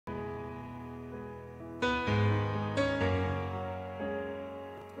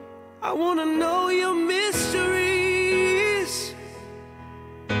I wanna know your mysteries.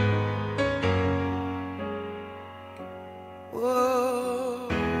 Whoa.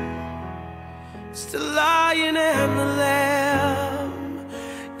 It's the lion and the lamb.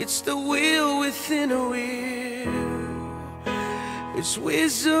 It's the wheel within a wheel. It's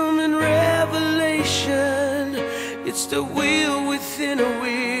wisdom and revelation. It's the wheel within a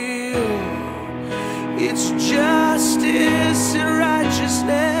wheel. It's justice and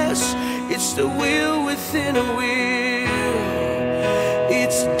righteousness. It's the wheel within a wheel.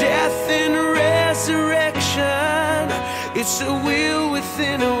 It's death and resurrection. It's the wheel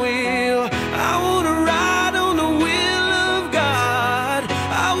within a wheel. I wanna ride on the wheel of God.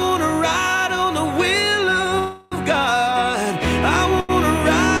 I wanna ride on the wheel of God. I wanna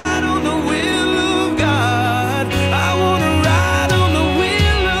ride on the wheel of God. I wanna ride on the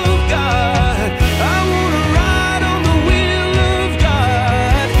wheel of God. I wanna ride on the wheel of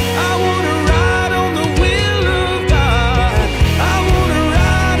God. I wanna ride on the wheel of God. I wanna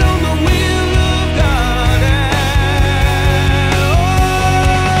ride on the wheel of God.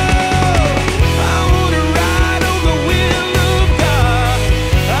 I wanna ride on the wheel of God.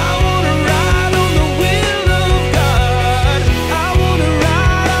 I wanna ride on the wheel of God. I wanna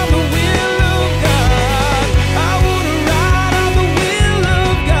ride on the wheel of God. I wanna ride on the wheel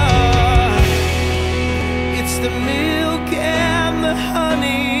of God. It's the milk and the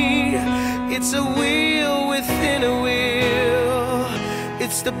honey. It's a wheel within a wheel.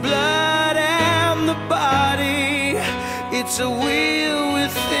 It's the blood and the body. It's a wheel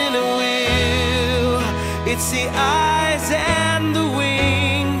within a wheel. It's the eyes and the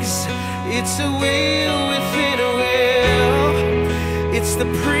wings. It's a wheel within a wheel. It's the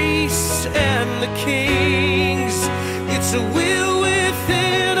priests and the kings. It's a wheel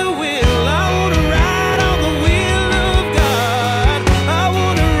within a wheel. I wanna ride on the wheel of God. I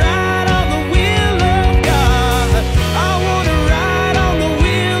wanna ride on the wheel of God. I wanna ride on the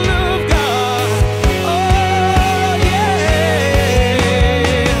wheel of God. Oh yeah.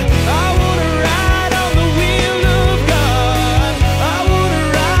 I wanna ride on the wheel of God. I wanna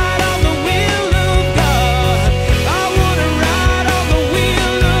ride on the wheel of God. I wanna ride on the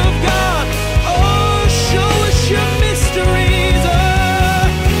wheel of God. Oh, show us your mysteries.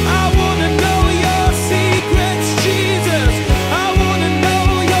 I wanna know your secrets, Jesus. I wanna know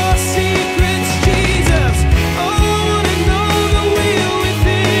your secrets, Jesus. I wanna know the wheel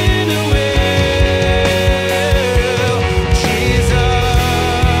within a wheel, Jesus.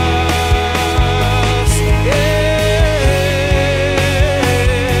 Yeah,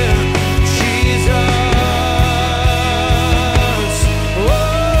 Jesus. Whoa.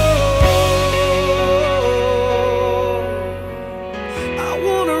 I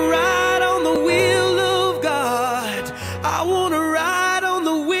wanna ride on the wheel of God. I wanna ride on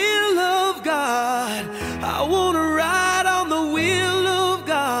the wheel of God. I wanna ride on the wheel of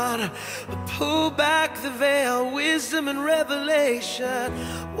God. Pull back the veil, wisdom and revelation.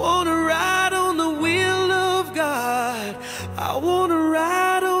 Wanna ride on the wheel of God. I wanna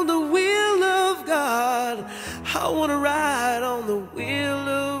ride on the wheel of God. I wanna ride on the wheel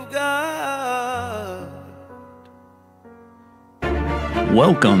of God.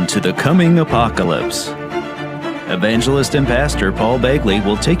 Welcome to the coming apocalypse. Evangelist and pastor Paul Begley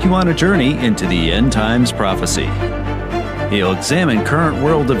will take you on a journey into the end times prophecy. He'll examine current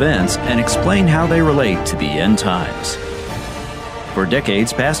world events and explain how they relate to the end times. For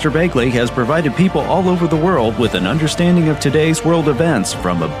decades, Pastor Begley has provided people all over the world with an understanding of today's world events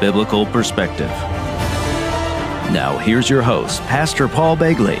from a biblical perspective. Now here's your host, Pastor Paul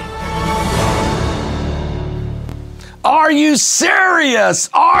Begley. Are you serious?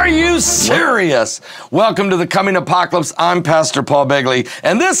 Are you serious? Welcome to the Coming Apocalypse. I'm Pastor Paul Begley,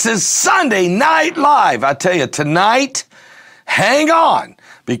 and this is Sunday Night Live. I tell you, tonight, hang on,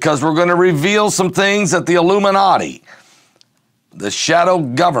 because we're going to reveal some things that the Illuminati, the shadow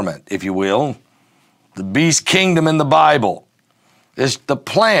government, if you will, the beast kingdom in the Bible, is the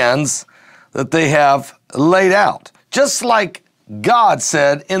plans that they have laid out. Just like God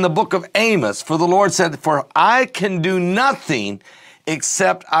said in the book of Amos, for the Lord said, "For I can do nothing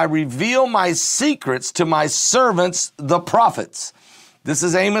except I reveal my secrets to my servants, the prophets." This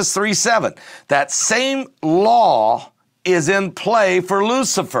is Amos 3:7. That same law is in play for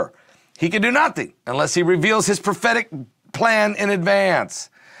Lucifer. He can do nothing unless he reveals his prophetic plan in advance.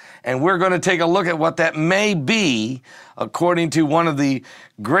 And we're going to take a look at what that may be, according to one of the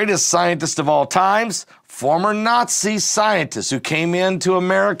greatest scientists of all times, former Nazi scientist who came into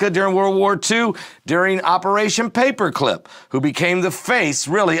America during World War II during Operation Paperclip, who became the face,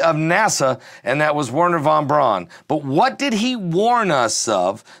 really, of NASA, and that was Wernher von Braun. But what did he warn us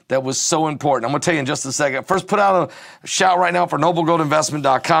of that was so important? I'm going to tell you in just a second. First, put out a shout right now for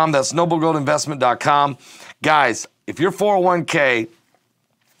noblegoldinvestment.com. That's noblegoldinvestment.com. Guys, if your 401k,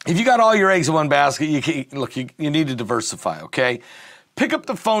 if you got all your eggs in one basket, you need to diversify, okay? Pick up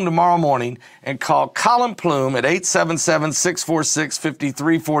the phone tomorrow morning and call Colin Plume at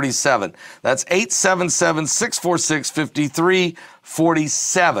 877-646-5347. That's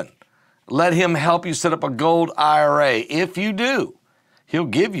 877-646-5347. Let him help you set up a gold IRA. If you do, he'll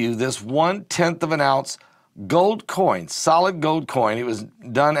give you this 1/10 of an ounce gold coin, solid gold coin. It was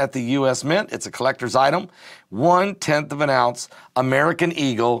done at the U.S. Mint. It's a collector's item. 1/10 of an ounce American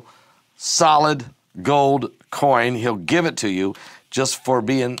Eagle solid gold coin. He'll give it to you just for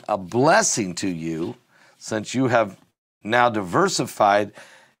being a blessing to you, since you have now diversified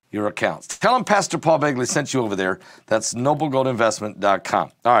your accounts. Tell him Pastor Paul Begley sent you over there. That's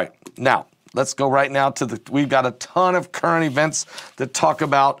noblegoldinvestment.com. All right, now let's go right now to we've got a ton of current events to talk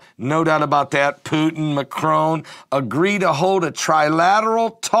about. No doubt about that. Putin, Macron agree to hold a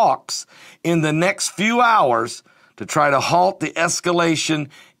trilateral talks in the next few hours to try to halt the escalation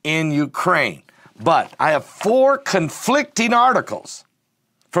in Ukraine. But I have 4 conflicting articles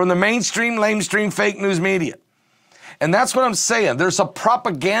from the mainstream, lamestream, fake news media. And that's what I'm saying. There's a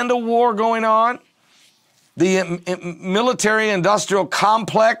propaganda war going on. The military-industrial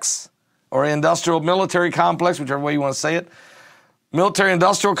complex, or industrial-military complex, whichever way you want to say it,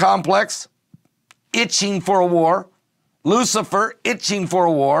 military-industrial complex, itching for a war. Lucifer, itching for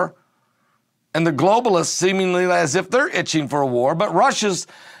a war. And the globalists seemingly as if they're itching for a war. But Russia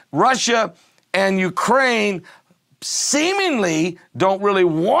and Ukraine seemingly don't really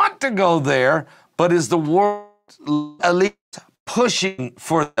want to go there, but is the world elite pushing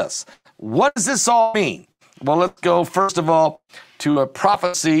for this? What does this all mean? Well, let's go first of all to a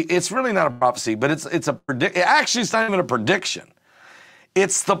prophecy. It's really not a prophecy, but it's a prediction. Actually, it's not even a prediction.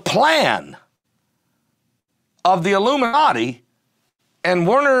 It's the plan of the Illuminati and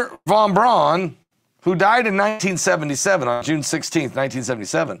Wernher von Braun, who died in 1977, on June 16th,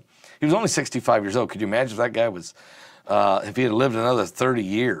 1977. He was only 65 years old. Could you imagine if that guy was, if he had lived another 30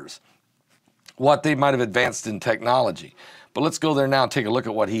 years, what they might have advanced in technology? But let's go there now and take a look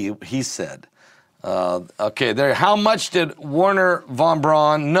at what he said. Okay, there. How much did Wernher von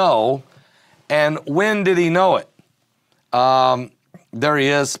Braun know, and when did he know it? There he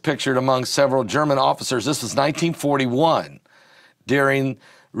is, pictured among several German officers. This was 1941, during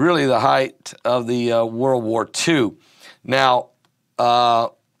really the height of the World War II. Now,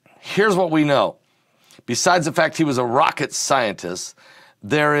 here's what we know. Besides the fact he was a rocket scientist,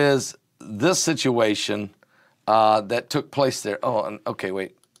 there is this situation that took place there. Oh, okay,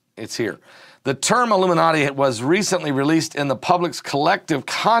 wait, it's here. The term Illuminati was recently released in the public's collective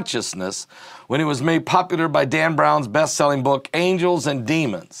consciousness when it was made popular by Dan Brown's best-selling book, Angels and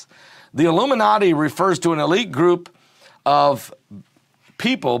Demons. The Illuminati refers to an elite group of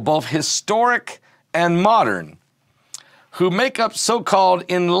people, both historic and modern, who make up so-called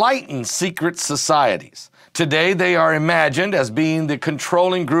enlightened secret societies. Today, they are imagined as being the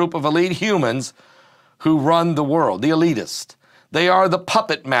controlling group of elite humans who run the world, the elitist. They are the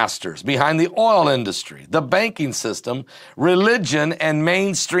puppet masters behind the oil industry, the banking system, religion, and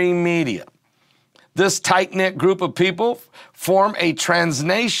mainstream media. This tight-knit group of people form a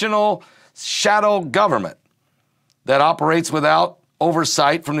transnational shadow government that operates without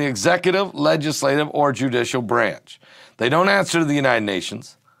oversight from the executive, legislative, or judicial branch. They don't answer to the United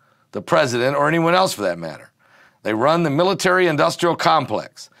Nations, the president, or anyone else for that matter. They run the military-industrial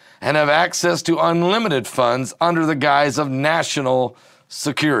complex and have access to unlimited funds under the guise of national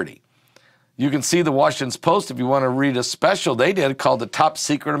security. You can see the Washington Post if you want to read a special they did called The Top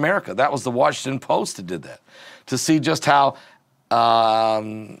Secret America. That was the Washington Post that did that, to see just how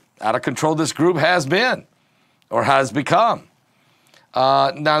out of control this group has been or has become.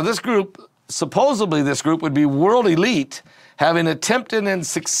 Now this group, supposedly this group would be world elite, having attempted and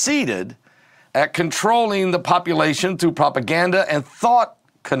succeeded at controlling the population through propaganda and thought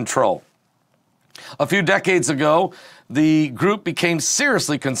control. A few decades ago, the group became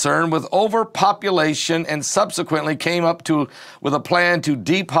seriously concerned with overpopulation and subsequently came up with a plan to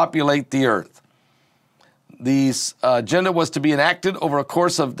depopulate the earth. The agenda was to be enacted over a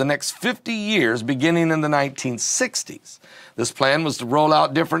course of the next 50 years, beginning in the 1960s. This plan was to roll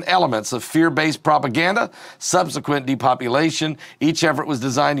out different elements of fear-based propaganda, subsequent depopulation. Each effort was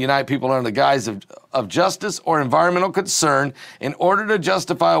designed to unite people under the guise of justice or environmental concern in order to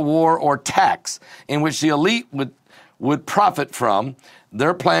justify a war or tax in which the elite would profit from.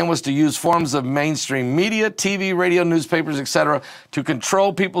 Their plan was to use forms of mainstream media, TV, radio, newspapers, etc., to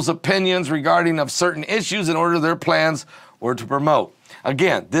control people's opinions regarding of certain issues in order their plans were to promote.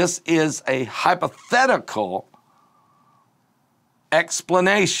 Again, this is a hypothetical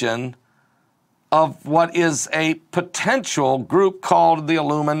explanation of what is a potential group called the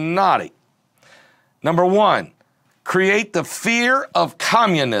Illuminati. Number one, create the fear of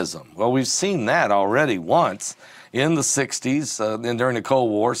communism. Well, we've seen that already once in the 60s and during the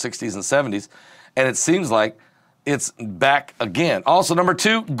Cold War, 60s and 70s, and it seems like it's back again. Also, number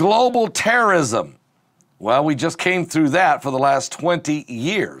two, global terrorism. Well, we just came through that for the last 20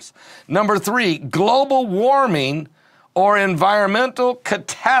 years. Number three, global warming or environmental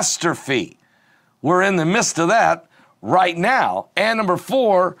catastrophe. We're in the midst of that right now. And number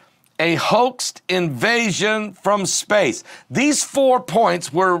four, a hoaxed invasion from space. These 4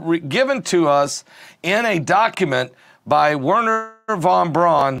 points were given to us in a document by Wernher von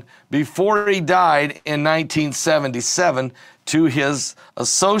Braun before he died in 1977 to his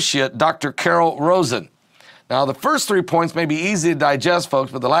associate, Dr. Carol Rosen. Now, the first 3 points may be easy to digest,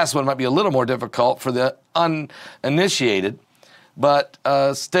 folks, but the last one might be a little more difficult for the uninitiated. But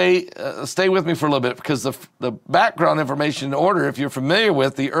stay with me for a little bit, because the background information in order, if you're familiar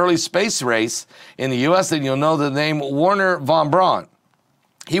with the early space race in the U.S., then you'll know the name Wernher von Braun.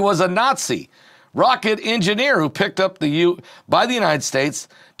 He was a Nazi rocket engineer who picked up by the United States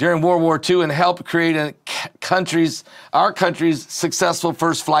during World War II and helped create our country's successful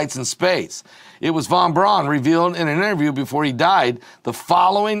first flights in space. It was von Braun revealed in an interview before he died the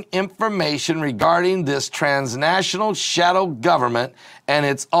following information regarding this transnational shadow government and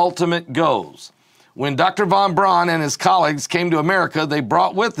its ultimate goals. When Dr. von Braun and his colleagues came to America, they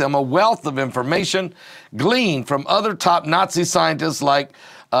brought with them a wealth of information gleaned from other top Nazi scientists like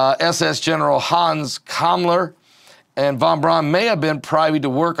SS General Hans Kammler, and von Braun may have been privy to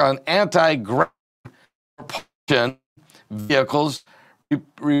work on anti-gravity propulsion vehicles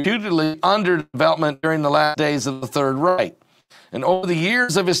reputedly under development during the last days of the Third Reich. And over the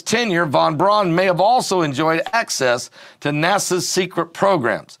years of his tenure, von Braun may have also enjoyed access to NASA's secret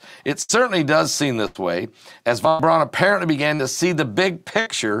programs. It certainly does seem this way, as von Braun apparently began to see the big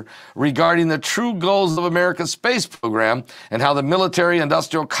picture regarding the true goals of America's space program and how the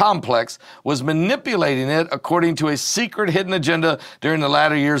military-industrial complex was manipulating it according to a secret hidden agenda during the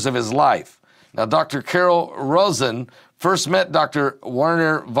latter years of his life. Now, Dr. Carol Rosen first met Dr.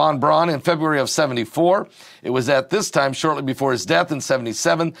 Wernher von Braun in February of '74. It was at this time, shortly before his death in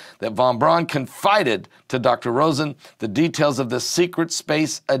 '77, that von Braun confided to Dr. Rosen the details of the secret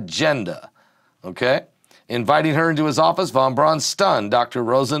space agenda. Okay? Inviting her into his office, von Braun stunned Dr.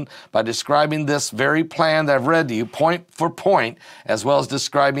 Rosen by describing this very plan that I've read to you point for point, as well as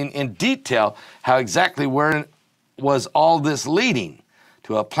describing in detail how exactly where was all this leading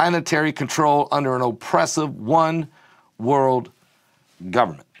to a planetary control under an oppressive one-world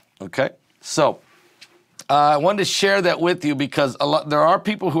government. Okay? So, I wanted to share that with you because there are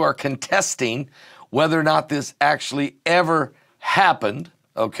people who are contesting whether or not this actually ever happened,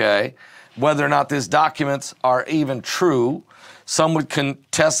 okay? Whether or not these documents are even true. Some would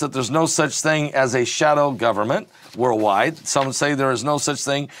contest that there's no such thing as a shadow government worldwide. Some say there is no such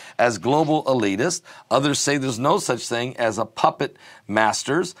thing as global elitists. Others say there's no such thing as a puppet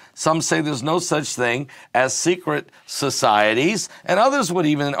masters. Some say there's no such thing as secret societies. And others would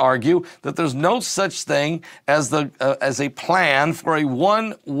even argue that there's no such thing as a plan for a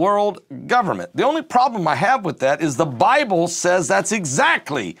one world government. The only problem I have with that is the Bible says that's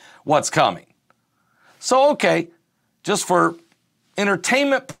exactly what's coming. So, okay, just for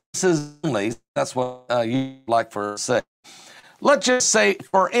entertainment purposes only, that's what you like for say. Let's just say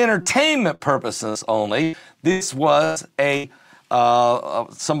for entertainment purposes only, this was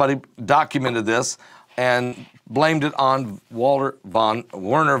somebody documented this and blamed it on Wernher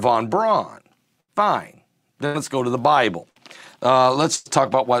von Braun. Fine. Then let's go to the Bible. Let's talk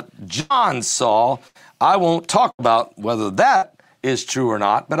about what John saw. I won't talk about whether that is true or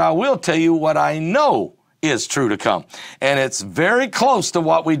not, but I will tell you what I know is true to come. And it's very close to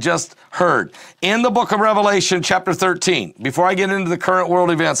what we just heard. In the book of Revelation, chapter 13, before I get into the current world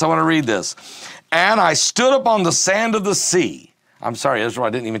events, I want to read this. And I stood up on the sand of the sea. I'm sorry, Israel,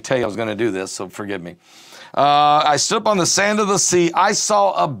 I didn't even tell you I was going to do this, so forgive me. I stood up on the sand of the sea. I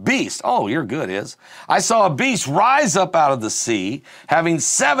saw a beast. Oh, you're good, Iz. I saw a beast rise up out of the sea, having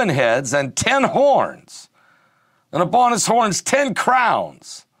 7 heads and 10 horns. And upon his horns 10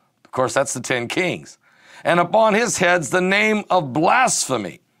 crowns. Of course, that's the 10 kings. And upon his heads the name of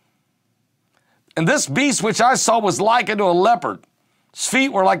blasphemy. And this beast which I saw was like unto a leopard. His feet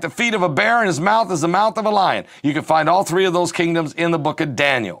were like the feet of a bear, and his mouth is the mouth of a lion. You can find all 3 of those kingdoms in the book of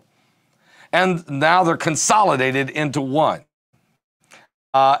Daniel. And now they're consolidated into one.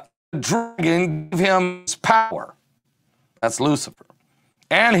 The dragon gave him his power. That's Lucifer.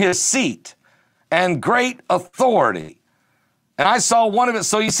 And his seat. And great authority. And I saw one of it.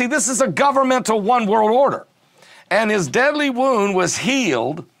 So you see, this is a governmental one world order. And his deadly wound was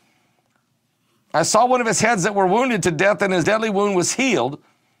healed. I saw one of his heads that were wounded to death, and his deadly wound was healed.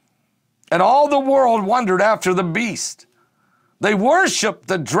 And all the world wondered after the beast. They worshiped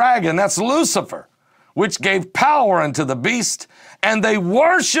the dragon, that's Lucifer, which gave power unto the beast. And they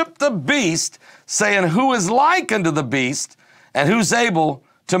worshiped the beast, saying, who is like unto the beast, and who's able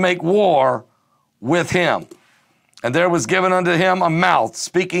to make war with him? And there was given unto him a mouth,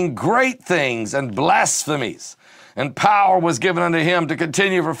 speaking great things and blasphemies. And power was given unto him to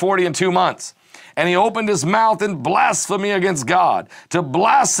continue for 42 months. And he opened his mouth in blasphemy against God, to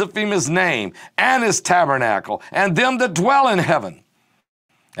blaspheme his name and his tabernacle and them that dwell in heaven.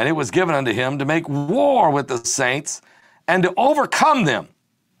 And it was given unto him to make war with the saints and to overcome them.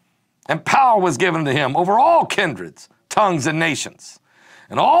 And power was given to him over all kindreds, tongues, and nations.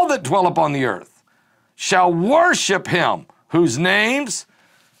 And all that dwell upon the earth shall worship him, whose names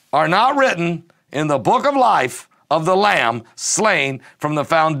are not written in the book of life of the Lamb slain from the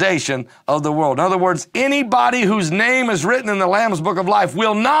foundation of the world. In other words, anybody whose name is written in the Lamb's book of life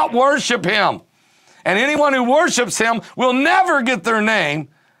will not worship him. And anyone who worships him will never get their name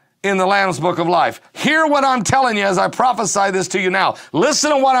in the Lamb's book of life. Hear what I'm telling you as I prophesy this to you now.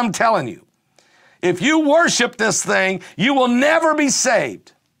 Listen to what I'm telling you. If you worship this thing, you will never be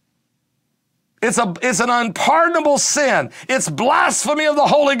saved. It's an unpardonable sin. It's blasphemy of the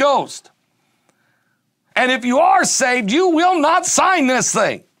Holy Ghost. And if you are saved, you will not sign this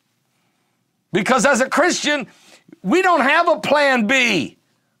thing. Because as a Christian, we don't have a plan B.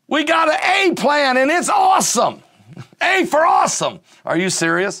 We got an A plan, and it's awesome. A for awesome. Are you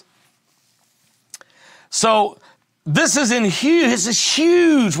serious? So this is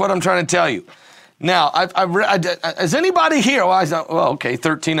huge what I'm trying to tell you. Now, is anybody here? Well, okay,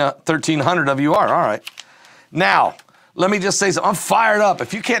 1,300 of you are. All right. Now, let me just say something. I'm fired up.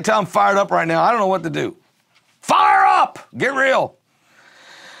 If you can't tell I'm fired up right now, I don't know what to do. Fire up! Get real.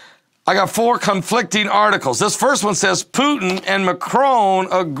 I got 4 conflicting articles. This first one says Putin and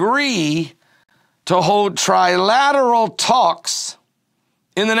Macron agree to hold trilateral talks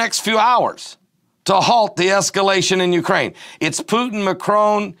in the next few hours to halt the escalation in Ukraine. It's Putin,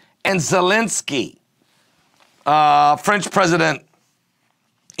 Macron, and Zelensky. French President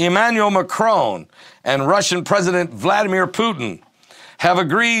Emmanuel Macron and Russian President Vladimir Putin have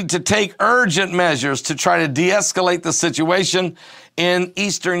agreed to take urgent measures to try to de-escalate the situation in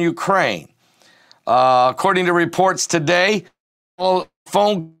eastern Ukraine. According to reports today, a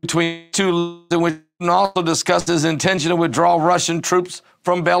phone between 2 in which Putin also discussed his intention to withdraw Russian troops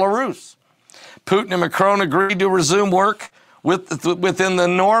from Belarus. Putin and Macron agreed to resume work within the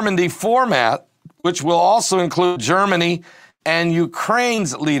Normandy format, which will also include Germany and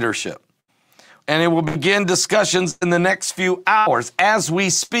Ukraine's leadership. And it will begin discussions in the next few hours. As we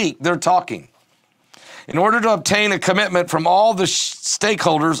speak, they're talking. In order to obtain a commitment from all the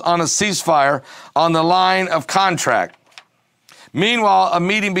stakeholders on a ceasefire on the line of contract. Meanwhile, a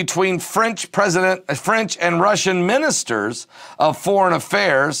meeting between French and Russian ministers of foreign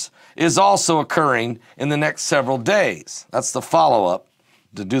affairs is also occurring in the next several days. That's the follow-up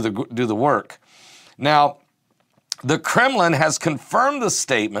to do the work. Now, the Kremlin has confirmed the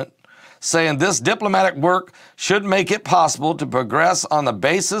statement, saying this diplomatic work should make it possible to progress on the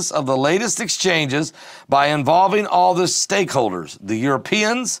basis of the latest exchanges by involving all the stakeholders, the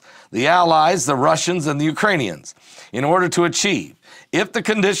Europeans, the Allies, the Russians, and the Ukrainians, in order to achieve, if the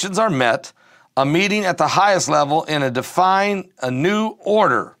conditions are met, a meeting at the highest level in a define a new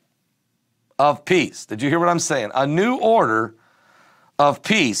order of peace. Did you hear what I'm saying? A new order of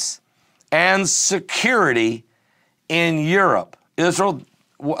peace and security in Europe. Israel,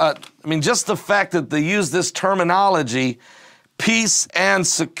 just the fact that they use this terminology, peace and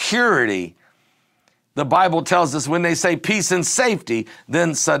security, the Bible tells us when they say peace and safety,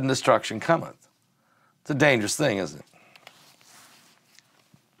 then sudden destruction cometh. It's a dangerous thing, isn't it?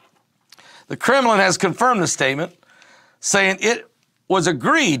 The Kremlin has confirmed the statement, saying it was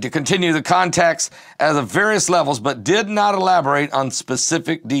agreed to continue the contacts at the various levels, but did not elaborate on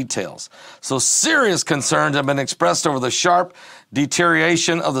specific details. So serious concerns have been expressed over the sharp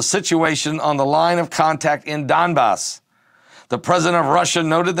deterioration of the situation on the line of contact in Donbass. The president of Russia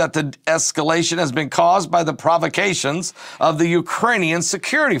noted that the escalation has been caused by the provocations of the Ukrainian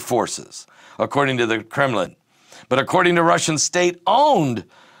security forces, according to the Kremlin. But according to Russian state-owned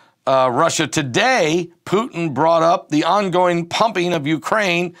Russia Today, Putin brought up the ongoing pumping of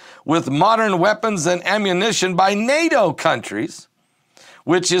Ukraine with modern weapons and ammunition by NATO countries,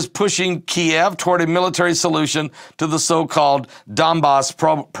 which is pushing Kiev toward a military solution to the so-called Donbass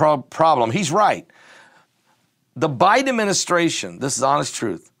problem. He's right. The Biden administration, this is honest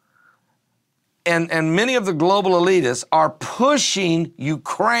truth, and many of the global elitists are pushing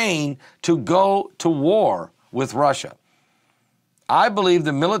Ukraine to go to war with Russia. I believe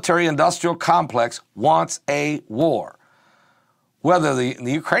the military-industrial complex wants a war. Whether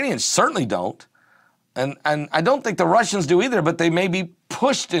the Ukrainians certainly don't, and I don't think the Russians do either, but they may be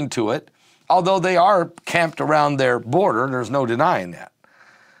pushed into it, although they are camped around their border. There's no denying that.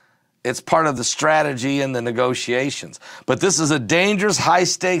 It's part of the strategy and the negotiations. But this is a dangerous,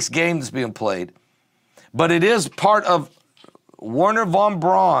 high-stakes game that's being played. But it is part of Wernher von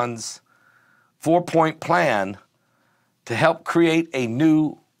Braun's four-point plan to help create a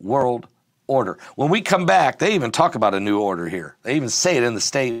new world order. When we come back, they even talk about a new order here. They even say it in the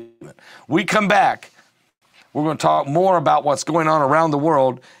statement. We come back, we're going to talk more about what's going on around the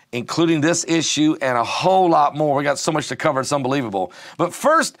world, including this issue and a whole lot more. We got so much to cover, it's unbelievable. But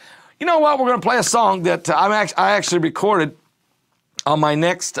first, you know what? We're going to play a song that I actually recorded on my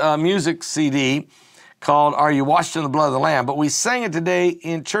next music CD called Are You Washed in the Blood of the Lamb? But we sang it today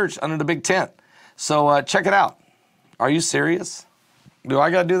in church under the big tent. So check it out. Are you serious? Do I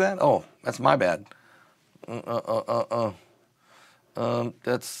got to do that? Oh, that's my bad.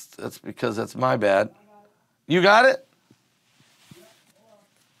 That's because that's my bad. You got it?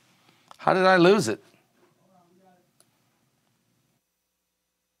 How did I lose it?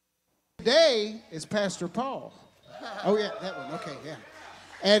 Today is Pastor Paul. Oh yeah, that one. Okay,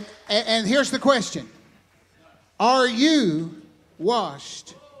 yeah. And here's the question: are you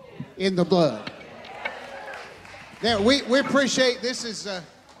washed in the blood? Now we appreciate this. Is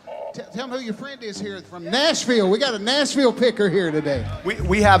tell them who your friend is here from Nashville. We got a Nashville picker here today.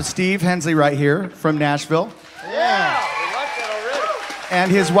 We have Steve Hensley right here from Nashville. Yeah. We like that already.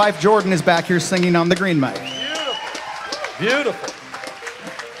 And his wife Jordan is back here singing on the green mic. Beautiful. Beautiful.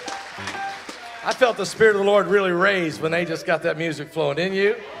 I felt the Spirit of the Lord really raise when they just got that music flowing, didn't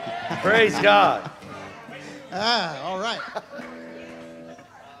you? Praise God. All right.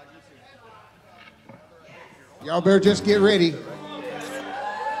 Y'all better just get ready.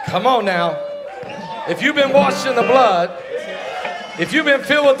 Come on now. If you've been washed in the blood, if you've been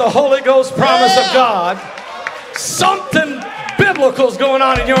filled with the Holy Ghost promise of God, something biblical's going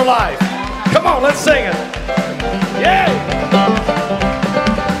on in your life. Come on, let's sing it. Yay!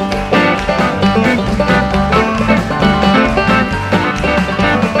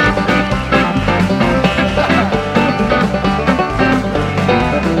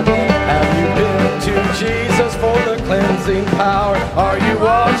 Cleansing power. Are you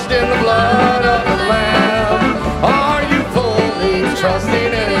washed in the blood of the Lamb? Are you fully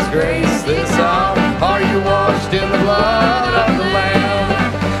trusting in His grace this hour? Are you washed in the blood of the Lamb?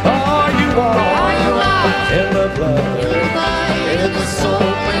 Are you washed in the blood? In the soul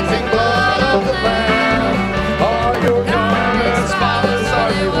cleansing blood of the Lamb? Are your garments spotless?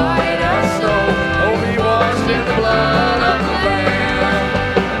 Are you white as snow? Oh, be washed in the blood of the Lamb.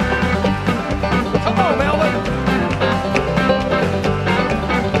 Come on, Melvin.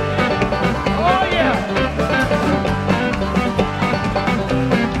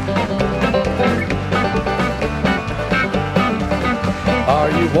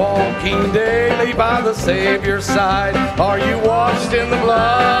 Walking daily by the Savior's side, are you washed in the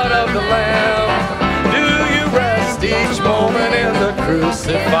blood of the Lamb? Do you rest each moment in the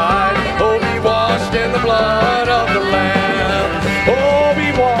crucified? Oh, be washed in the blood of the Lamb. Oh,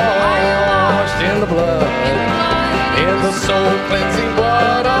 be washed in the blood, in the soul-cleansing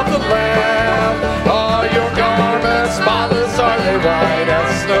blood of the Lamb. Are your garments spotless? Are they white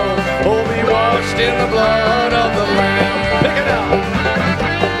as snow? Oh, be washed in the blood of the Lamb. Pick it out.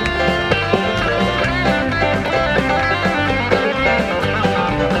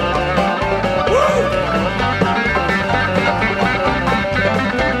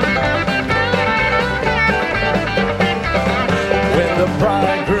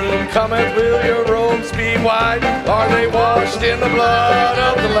 Cometh, will your robes be white? Are they washed in the blood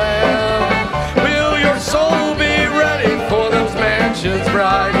of the Lamb? Will your soul be ready for those mansions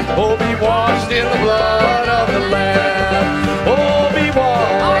washed in the blood of the Lamb. Oh, be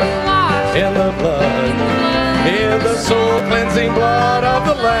washed in the blood, in the soul-cleansing blood of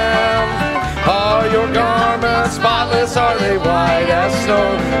the Lamb. Are your garments spotless? Are they white as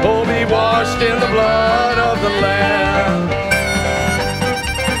snow? Oh, be washed in the blood of the Lamb.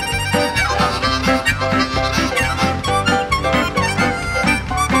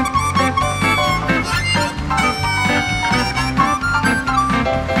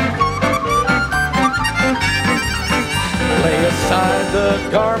 Lay aside the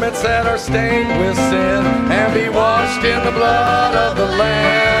garments that are stained with sin and be washed in the blood of the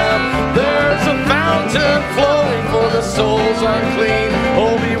Lamb. There's a fountain flowing for the souls unclean.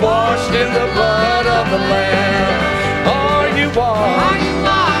 Oh, be washed in the blood of the Lamb. Are you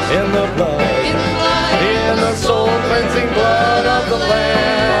washed in the blood, in the soul-cleansing blood of the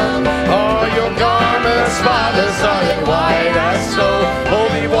Lamb? Are your garments spotless? Are they white as snow? Oh,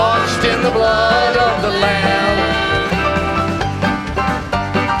 be washed in the blood of the Lamb.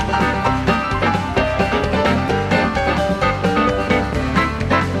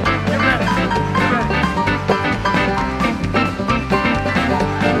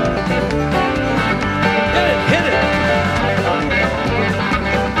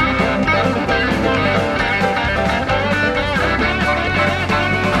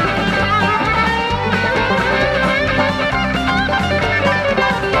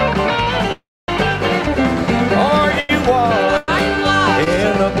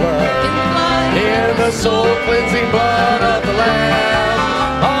 Soul-cleansing blood of the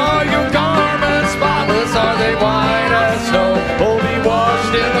Lamb. Are your garments spotless? Are they white as snow? Oh, be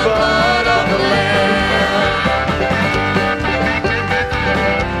washed in the blood of the Lamb.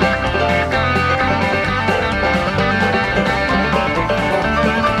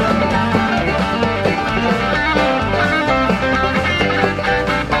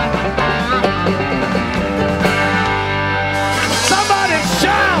 Somebody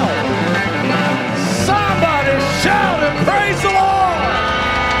shout! Shout and praise the Lord.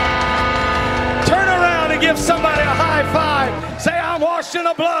 Turn around and give somebody a high five. Say, I'm washed in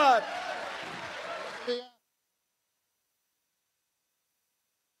the blood.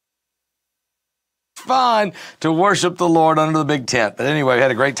 Fun to worship the Lord under the big tent. But anyway, we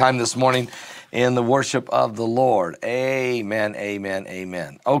had a great time this morning in the worship of the Lord. Amen, amen,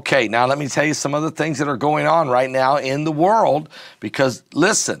 amen. Okay, now let me tell you some other things that are going on right now in the world, because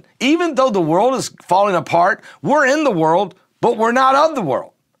listen, even though the world is falling apart, we're in the world, but we're not of the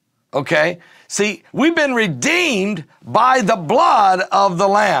world, okay? See, we've been redeemed by the blood of the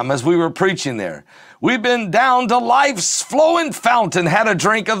Lamb, as we were preaching there. We've been down to life's flowing fountain, had a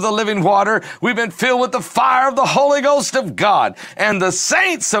drink of the living water. We've been filled with the fire of the Holy Ghost of God. And the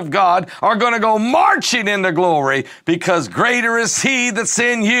saints of God are going to go marching into glory, because greater is He that's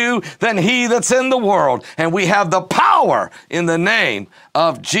in you than he that's in the world. And we have the power in the name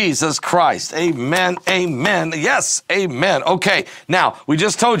of Jesus Christ. Amen, amen. Yes, amen. Okay, now, we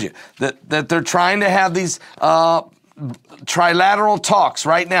just told you that they're trying to have these trilateral talks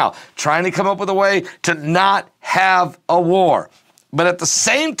right now, trying to come up with a way to not have a war. But at the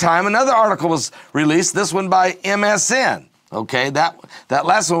same time, another article was released, this one by MSN. Okay, that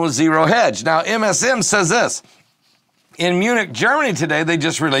last one was Zero Hedge. Now, MSM says this. In Munich, Germany today, they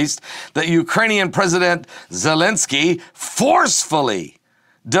just released that Ukrainian President Zelensky forcefully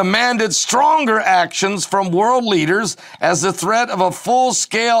demanded stronger actions from world leaders as the threat of a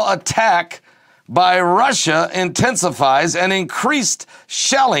full-scale attack by Russia intensifies and increased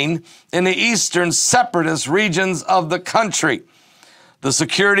shelling in the eastern separatist regions of the country. The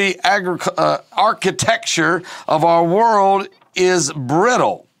security architecture of our world is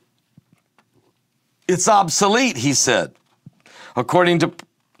brittle. It's obsolete, he said. According to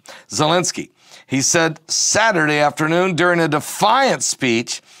Zelensky, he said Saturday afternoon during a defiant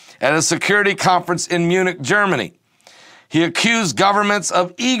speech at a security conference in Munich, Germany. He accused governments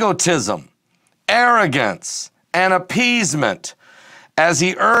of egotism, arrogance, and appeasement as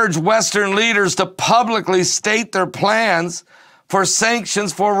he urged Western leaders to publicly state their plans for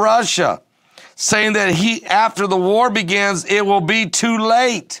sanctions for Russia, saying that after the war begins, it will be too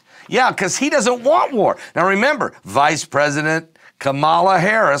late. Yeah, because he doesn't want war. Now remember, Vice President Kamala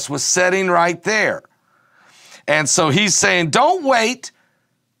Harris was sitting right there. And so he's saying, don't wait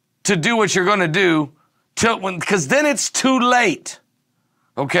to do what you're going to do, because then it's too late,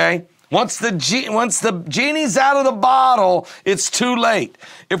 okay? Once the genie's out of the bottle, it's too late.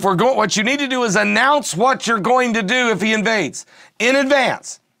 What you need to do is announce what you're going to do if he invades in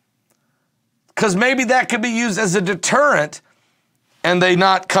advance, because maybe that could be used as a deterrent, and they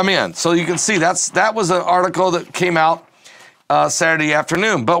not come in. So you can see that was an article that came out Saturday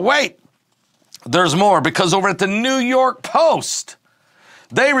afternoon. But wait, There's more, because over at the New York Post,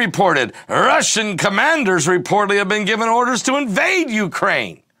 they reported Russian commanders reportedly have been given orders to invade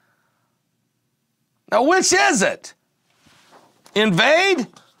Ukraine. Now, which is it? Invade?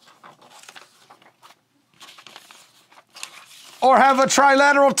 Or have a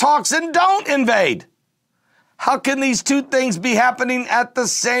trilateral talks and don't invade? How can these two things be happening at the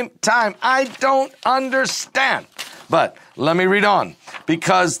same time? I don't understand. But let me read on.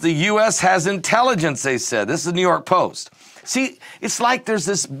 Because the U.S. has intelligence, they said. This is the New York Post. See, it's like there's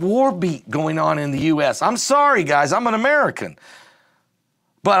this war beat going on in the U.S. I'm sorry, guys. I'm an American.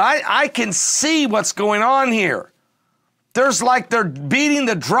 But I can see what's going on here. There's like they're beating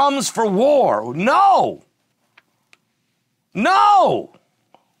the drums for war. No. No.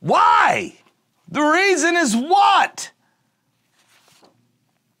 Why? The reason is what?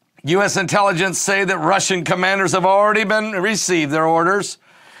 U.S. intelligence say that Russian commanders have already received their orders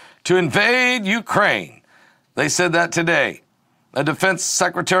to invade Ukraine. They said that today. A Defense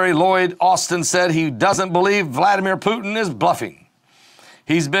Secretary Lloyd Austin said he doesn't believe Vladimir Putin is bluffing.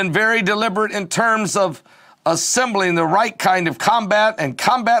 He's been very deliberate in terms of assembling the right kind of combat and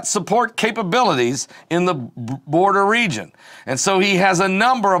combat support capabilities in the border region. And so he has a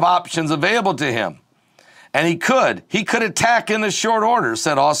number of options available to him. And he could attack in a short order,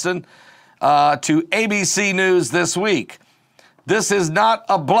 said Austin to ABC News this week. This is not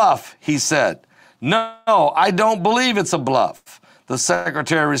a bluff, he said. No, I don't believe it's a bluff, the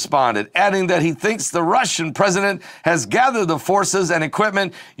secretary responded, adding that he thinks the Russian president has gathered the forces and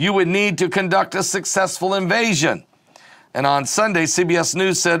equipment you would need to conduct a successful invasion. And on Sunday, CBS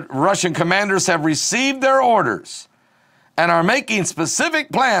News said Russian commanders have received their orders and are making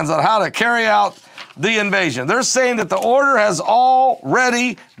specific plans on how to carry out the invasion. They're saying that the order has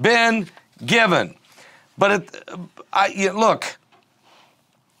already been given. But look,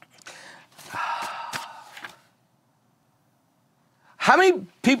 how many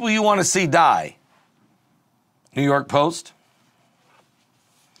people you want to see die? New York Post?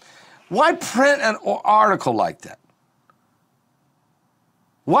 Why print an article like that?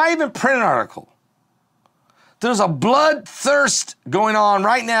 Why even print an article? There's a bloodthirst going on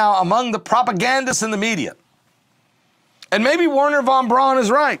right now among the propagandists in the media. And maybe Wernher von Braun is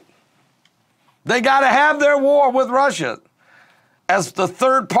right. They got to have their war with Russia as the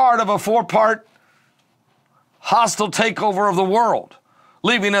third part of a four-part hostile takeover of the world,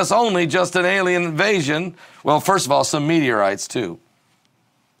 leaving us only just an alien invasion. Well, first of all, some meteorites, too.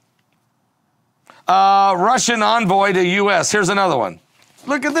 Russian envoy to U.S. Here's another one.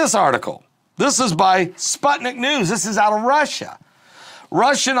 Look at this article. This is by Sputnik News. This is out of Russia.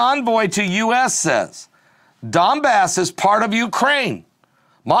 Russian envoy to U.S. says, Donbass is part of Ukraine.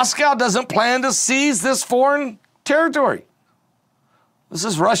 Moscow doesn't plan to seize this foreign territory. This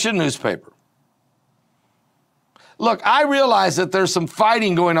is Russian newspaper. Look, I realize that there's some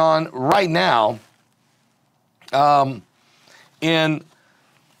fighting going on right now in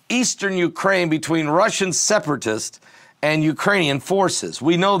eastern Ukraine between Russian separatists and Ukrainian forces.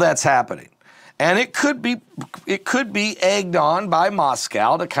 We know that's happening. And it could be egged on by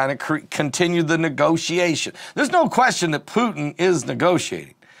Moscow to kind of continue the negotiation. There's no question that Putin is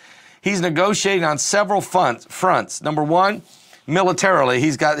negotiating. He's negotiating on several fronts. Number one, militarily,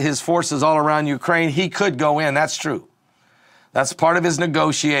 he's got his forces all around Ukraine. He could go in, that's true. That's part of his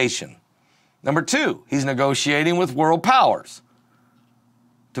negotiation. Number two, he's negotiating with world powers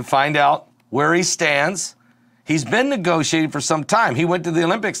to find out where he stands. He's been negotiating for some time. He went to the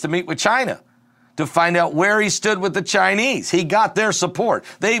Olympics to meet with China to find out where he stood with the Chinese. He got their support.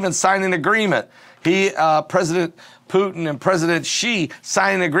 They even signed an agreement. President Putin and President Xi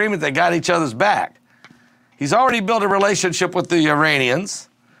signed an agreement that got each other's back. He's already built a relationship with the Iranians,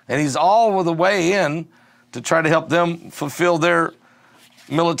 and he's all the way in to try to help them fulfill their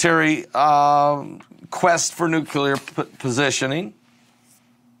military quest for nuclear positioning.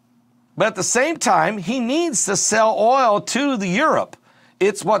 But at the same time, he needs to sell oil to Europe.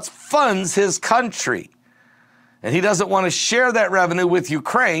 It's what funds his country. And he doesn't want to share that revenue with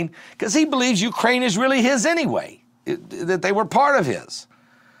Ukraine because he believes Ukraine is really his anyway, that they were part of his.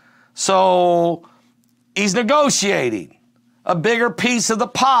 So he's negotiating a bigger piece of the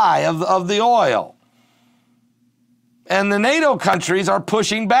pie of the oil. And the NATO countries are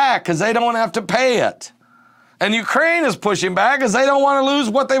pushing back because they don't have to pay it. And Ukraine is pushing back because they don't want to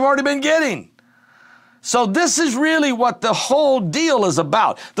lose what they've already been getting. So this is really what the whole deal is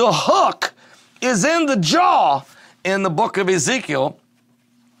about. The hook is in the jaw in the book of Ezekiel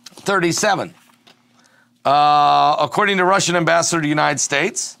 37. According to Russian ambassador to the United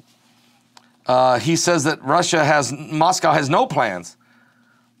States, he says that Moscow has no plans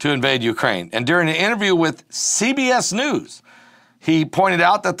to invade Ukraine. And during an interview with CBS News, he pointed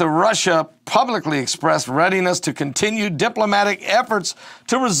out that Russia publicly expressed readiness to continue diplomatic efforts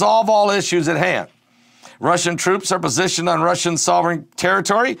to resolve all issues at hand. Russian troops are positioned on Russian sovereign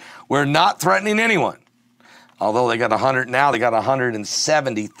territory. We're not threatening anyone. Although they got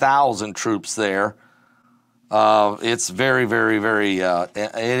 170,000 troops there. It's very, very, very,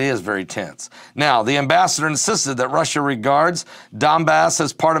 it is very tense. Now, the ambassador insisted that Russia regards Donbass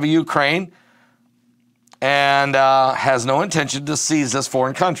as part of Ukraine and has no intention to seize this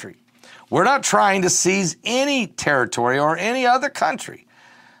foreign country. We're not trying to seize any territory or any other country.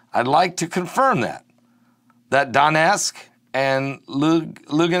 I'd like to confirm that Donetsk and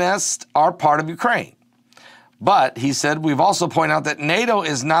Lugansk are part of Ukraine. But, he said, we've also pointed out that NATO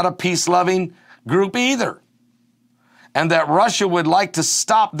is not a peace-loving group either, and that Russia would like to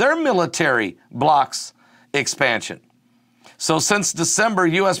stop their military bloc's expansion. So since December,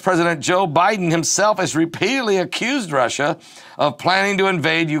 U.S. President Joe Biden himself has repeatedly accused Russia of planning to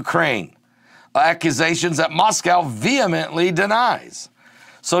invade Ukraine, accusations that Moscow vehemently denies.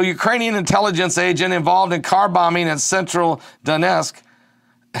 So Ukrainian intelligence agent involved in car bombing in central Donetsk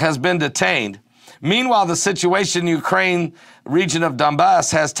has been detained. Meanwhile, the situation in Ukraine region of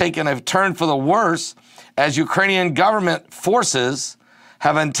Donbass has taken a turn for the worse as Ukrainian government forces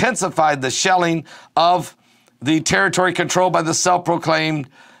have intensified the shelling of the territory controlled by the self-proclaimed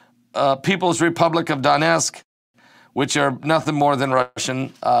People's Republic of Donetsk, which are nothing more than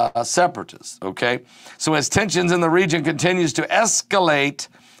Russian separatists, okay? So as tensions in the region continues to escalate,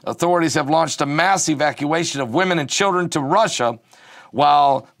 authorities have launched a mass evacuation of women and children to Russia,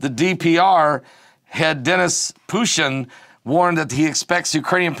 while the DPR head Denis Putin warned that he expects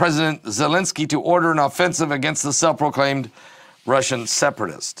Ukrainian President Zelensky to order an offensive against the self-proclaimed Russian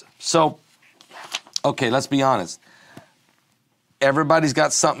separatists. So, okay, let's be honest. Everybody's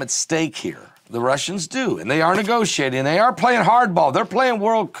got something at stake here. The Russians do, and they are negotiating. They are playing hardball. They're playing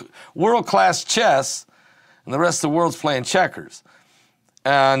world-class chess, and the rest of the world's playing checkers.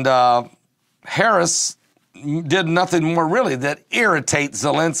 And Harris did nothing more really than irritate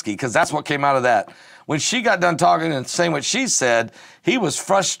Zelensky, because that's what came out of that. When she got done talking and saying what she said, he was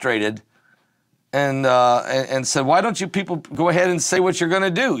frustrated and said, why don't you people go ahead and say what you're going to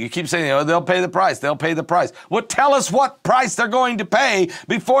do? You keep saying, oh, they'll pay the price. They'll pay the price. Well, tell us what price they're going to pay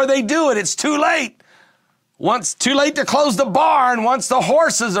before they do it. It's too late. Too late to close the barn once the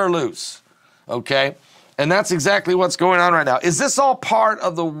horses are loose. Okay? And that's exactly what's going on right now. Is this all part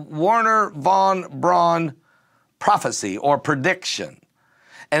of the Wernher von Braun prophecy or prediction?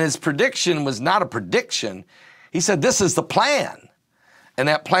 And his prediction was not a prediction. He said, this is the plan. And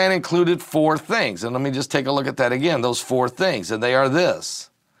that plan included 4 things. And let me just take a look at that again, those 4 things. And they are this.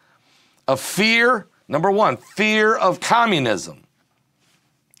 A fear, number 1, fear of communism.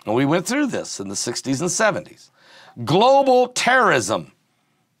 And we went through this in the 60s and 70s. Global terrorism.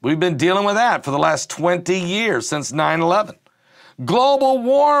 We've been dealing with that for the last 20 years, since 9/11. Global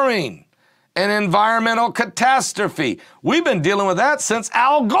warming and environmental catastrophe. We've been dealing with that since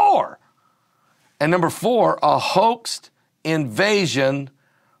Al Gore. And number 4, a hoaxed invasion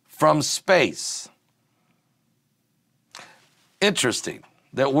from space. Interesting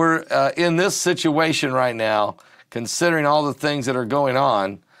that we're in this situation right now, considering all the things that are going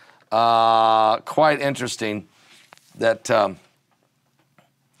on. Quite interesting that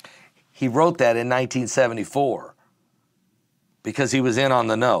he wrote that in 1974 because he was in on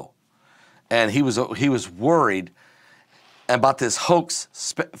the know. And he was worried about this hoax,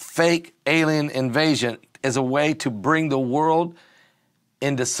 fake alien invasion as a way to bring the world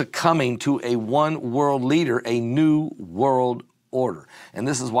into succumbing to a one world leader, a new world order. And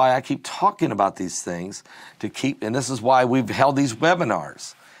this is why I keep talking about these things, and this is why we've held these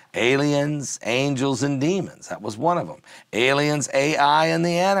webinars. Aliens, angels, and demons. That was one of them. Aliens, AI, and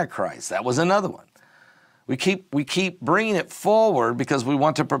the Antichrist. That was another one. We keep bringing it forward because we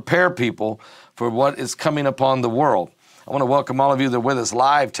want to prepare people for what is coming upon the world. I want to welcome all of you that are with us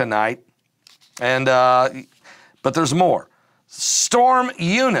live tonight. And but there's more. Storm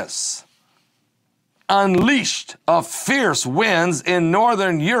Eunice unleashed of fierce winds in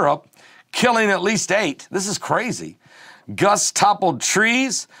northern Europe, killing at least 8. This is crazy. Gusts toppled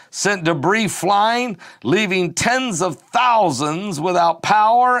trees, sent debris flying, leaving tens of thousands without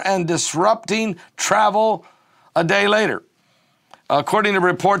power and disrupting travel a day later. According to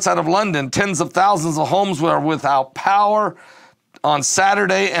reports out of London, tens of thousands of homes were without power on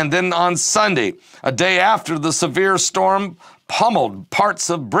Saturday and then on Sunday, a day after the severe storm pummeled parts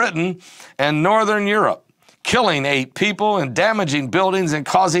of Britain and northern Europe, killing 8 people and damaging buildings and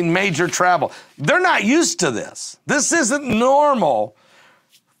causing major travel. They're not used to this. This isn't normal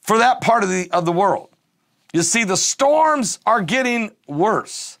for that part of the world. You see, the storms are getting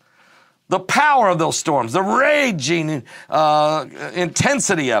worse. The power of those storms, the raging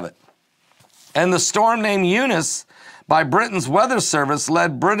intensity of it. And the storm named Eunice by Britain's weather service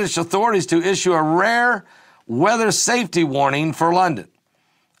led British authorities to issue a rare weather safety warning for London.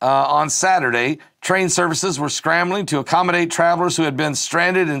 On Saturday, train services were scrambling to accommodate travelers who had been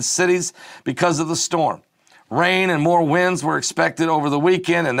stranded in cities because of the storm. Rain and more winds were expected over the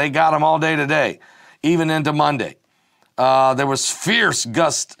weekend, and they got them all day today, even into Monday. There was fierce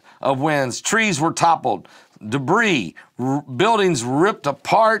gusts of winds. Trees were toppled, debris, buildings ripped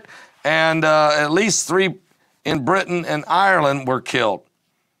apart, and at least 3 in Britain and Ireland were killed.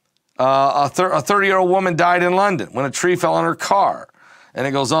 A 30-year-old woman died in London when a tree fell on her car. And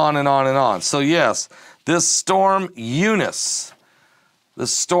it goes on and on and on. So yes, this storm Eunice,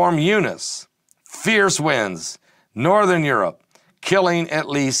 fierce winds, Northern Europe, killing at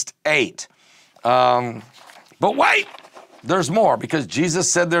least 8. But wait, there's more, because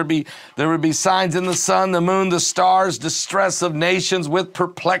Jesus said there would be signs in the sun, the moon, the stars, distress of nations with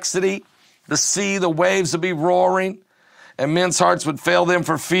perplexity, the sea, the waves would be roaring, and men's hearts would fail them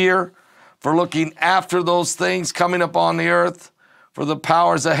for fear, for looking after those things coming upon the earth. For the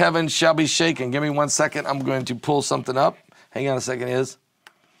powers of heaven shall be shaken. Give me 1 second. I'm going to pull something up. Hang on a second,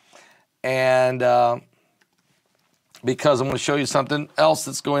 And because I'm going to show you something else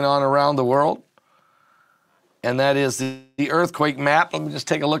that's going on around the world. And that is the earthquake map. Let me just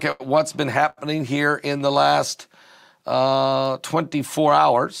take a look at what's been happening here in the last 24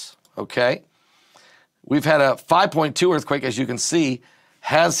 hours. Okay. We've had a 5.2 earthquake, as you can see,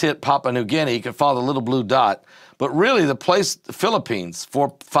 has hit Papua New Guinea. You can follow the little blue dot. But really, the Philippines,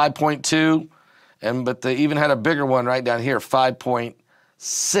 5.2, but they even had a bigger one right down here, 5.6.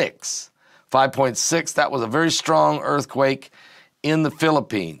 5.6, that was a very strong earthquake in the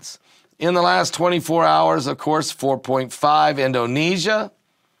Philippines. In the last 24 hours, of course, 4.5, Indonesia.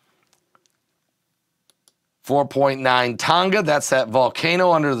 4.9, Tonga, that's that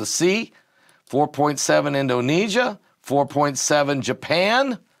volcano under the sea. 4.7, Indonesia. 4.7,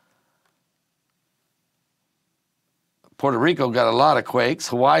 Japan. Puerto Rico got a lot of quakes.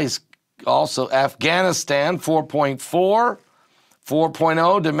 Hawaii's also. Afghanistan, 4.4.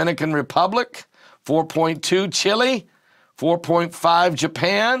 4.0, Dominican Republic. 4.2, Chile. 4.5,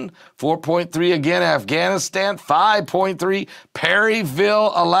 Japan. 4.3, again, Afghanistan. 5.3,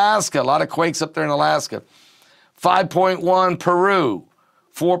 Perryville, Alaska. A lot of quakes up there in Alaska. 5.1, Peru.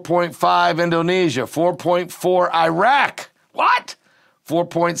 4.5, Indonesia. 4.4, Iraq. What?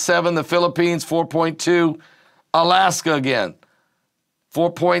 4.7, the Philippines. 4.2, Alaska again.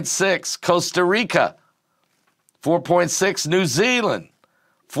 4.6, Costa Rica. 4.6, New Zealand.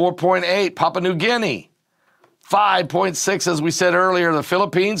 4.8, Papua New Guinea. 5.6, as we said earlier, the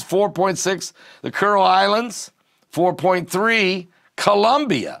Philippines. 4.6, the Kuril Islands. 4.3,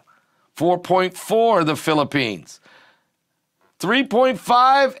 Colombia. 4.4, the Philippines.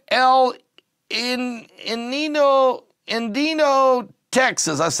 3.5, El Indino,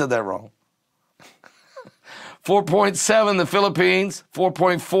 Texas. I said that wrong. 4.7, the Philippines.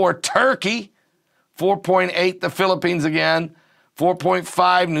 4.4, Turkey. 4.8, the Philippines again.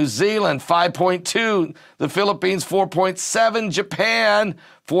 4.5, New Zealand. 5.2, the Philippines. 4.7, Japan.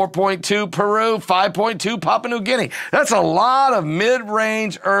 4.2, Peru. 5.2, Papua New Guinea. That's a lot of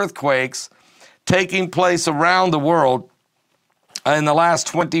mid-range earthquakes taking place around the world in the last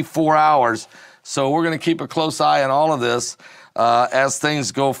 24 hours. So we're going to keep a close eye on all of this as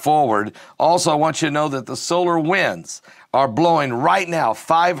things go forward. Also, I want you to know that the solar winds are blowing right now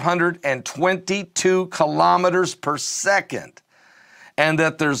 522 kilometers per second. And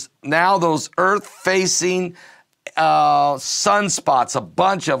that there's now those earth-facing sunspots, a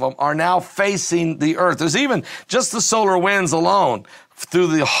bunch of them, are now facing the earth. There's even just the solar winds alone through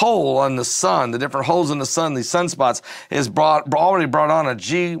the hole on the sun, the different holes in the sun, these sunspots, is already brought on a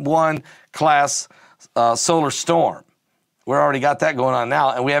G1 class solar storm. We've already got that going on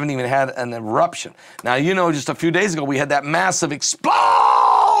now, and we haven't even had an eruption. Now, you know, just a few days ago, we had that massive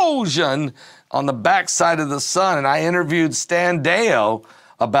explosion on the backside of the sun, and I interviewed Stan Deo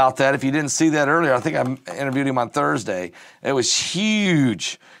about that. If you didn't see that earlier, I think I interviewed him on Thursday. It was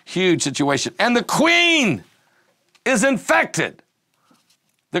huge, huge situation. And the Queen is infected.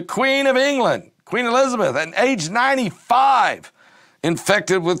 The Queen of England, Queen Elizabeth, at age 95,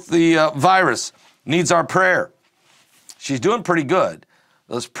 infected with the virus, needs our prayer. She's doing pretty good.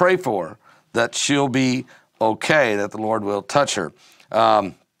 Let's pray for her that she'll be okay, that the Lord will touch her.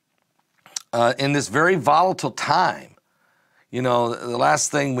 In this very volatile time, you know, the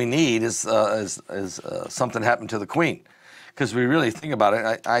last thing we need is something happen to the Queen. because we really think about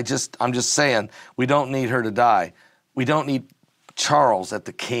it. I'm just saying, we don't need her to die. We don't need Charles at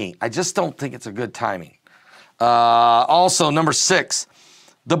the king. I just don't think it's a good timing. Also, number 6,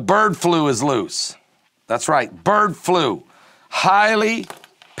 the bird flu is loose. That's right, bird flu. Highly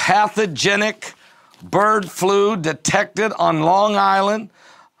pathogenic bird flu detected on Long Island,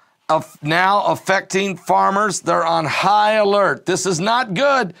 now affecting farmers. They're on high alert. This is not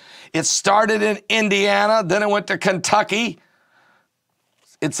good. It started in Indiana, then it went to Kentucky.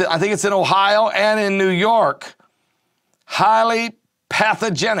 I think it's in Ohio and in New York. Highly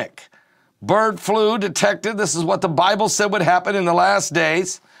pathogenic bird flu detected. This is what the Bible said would happen in the last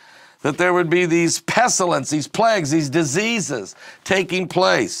days, that there would be these pestilence, these plagues, these diseases taking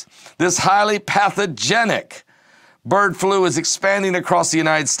place. This highly pathogenic bird flu is expanding across the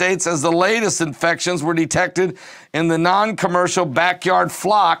United States as the latest infections were detected in the non-commercial backyard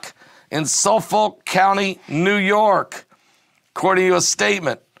flock in Suffolk County, New York, according to a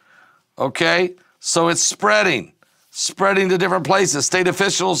statement. Okay, so it's spreading to different places. State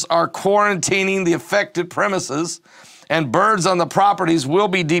officials are quarantining the affected premises, and birds on the properties will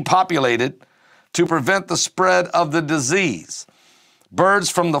be depopulated to prevent the spread of the disease. Birds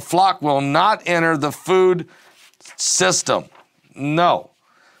from the flock will not enter the food system. No.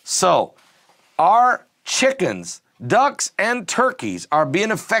 So our chickens, ducks, and turkeys are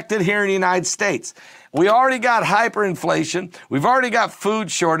being affected here in the United States. We already got hyperinflation. We've already got food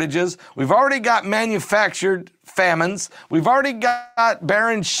shortages. We've already got manufactured famines. We've already got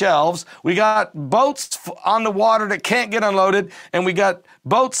barren shelves. We got boats on the water that can't get unloaded, and we got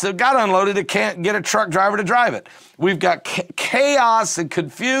boats that got unloaded that can't get a truck driver to drive it. We've got chaos and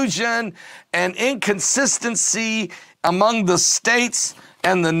confusion and inconsistency among the states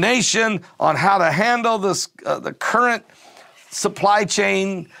and the nation on how to handle this, the current supply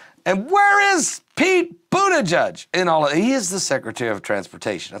chain. And where is Pete Buttigieg in all of it? He is the Secretary of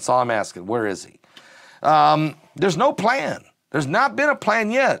Transportation. That's all I'm asking. Where is he? There's no plan. There's not been a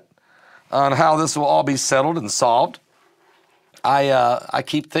plan yet on how this will all be settled and solved. I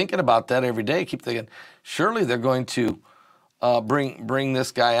keep thinking about that every day. I keep thinking, surely they're going to bring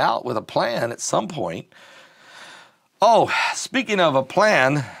this guy out with a plan at some point. Oh, speaking of a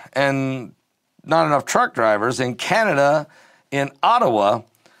plan and not enough truck drivers, in Canada, in Ottawa,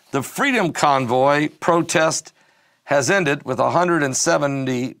 the Freedom Convoy protest has ended with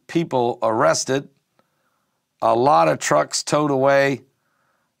 170 people arrested, a lot of trucks towed away,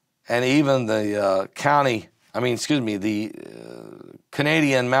 and even the the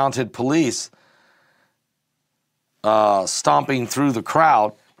Canadian Mounted Police stomping through the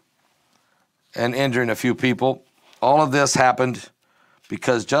crowd and injuring a few people. All of this happened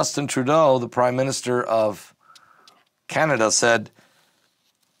because Justin Trudeau, the Prime Minister of Canada, said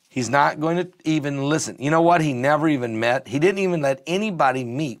he's not going to even listen. You know what? He never even met. He didn't even let anybody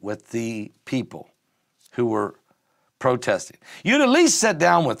meet with the people who were protesting. You'd at least sat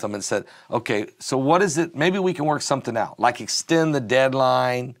down with them and said, okay, so what is it? Maybe we can work something out, like extend the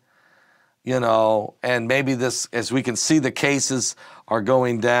deadline, you know, and maybe this, as we can see the cases are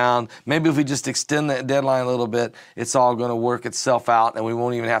going down, maybe if we just extend that deadline a little bit, it's all going to work itself out and we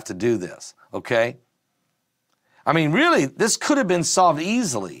won't even have to do this, okay? I mean, really, this could have been solved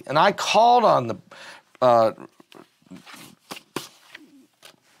easily. And I called on the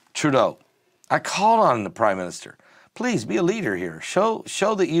Trudeau. I called on the Prime Minister. Please be a leader here. Show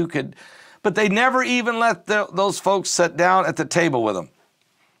that you could. But they never even let those folks sit down at the table with them.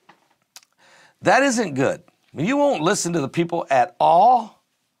 That isn't good. I mean, you won't listen to the people at all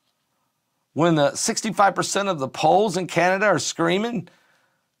when the 65% of the polls in Canada are screaming.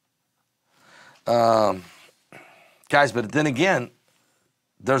 Guys, but then again,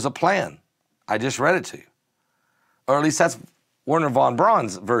 there's a plan. I just read it to you. Or at least that's Wernher von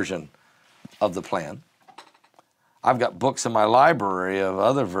Braun's version of the plan. I've got books in my library of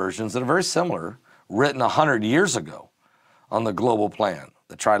other versions that are very similar, written 100 years ago on the global plan,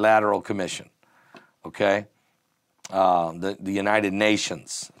 the Trilateral Commission, okay? The United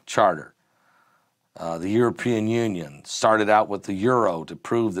Nations Charter. The European Union started out with the euro to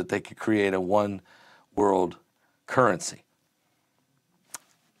prove that they could create a one world currency.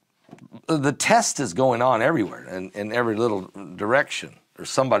 The test is going on everywhere, in every little direction. There's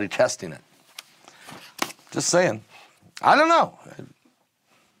somebody testing it. Just saying. I don't know.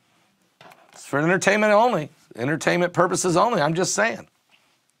 It's for entertainment only. Entertainment purposes only. I'm just saying.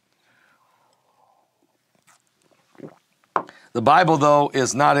 The Bible, though,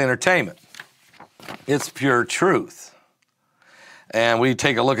 is not entertainment. It's pure truth. And we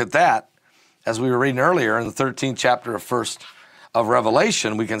take a look at that as we were reading earlier in the 13th chapter of of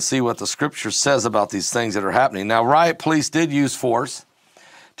Revelation, we can see what the scripture says about these things that are happening. Now, riot police did use force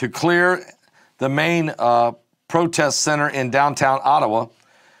to clear the main protest center in downtown Ottawa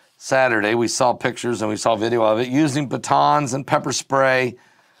Saturday. We saw pictures and we saw video of it, using batons and pepper spray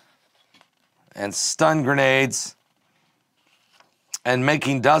and stun grenades, and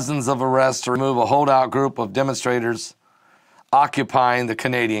making dozens of arrests to remove a holdout group of demonstrators occupying the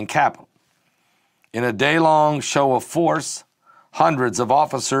Canadian capital. In a day-long show of force, hundreds of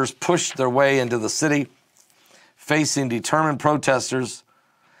officers pushed their way into the city, facing determined protesters,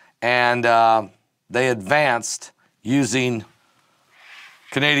 and they advanced using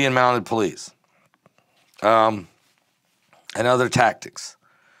Canadian mounted police and other tactics.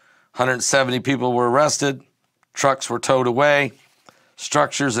 170 people were arrested, trucks were towed away,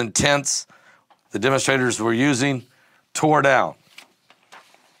 structures and tents the demonstrators were using tore down.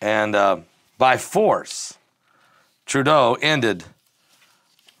 And by force, Trudeau ended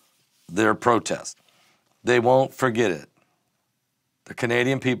their protest. They won't forget it. The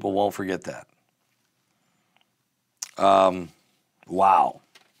Canadian people won't forget that. Wow.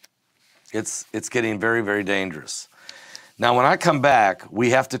 It's getting very, very dangerous. Now, when I come back, we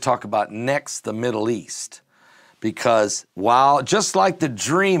have to talk about next the Middle East. Because while, just like the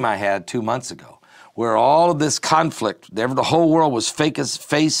dream I had 2 months ago, where all of this conflict, the whole world was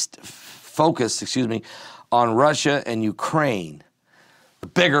focused on Russia and Ukraine, the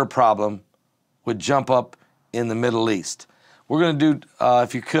bigger problem would jump up in the Middle East. We're going to do,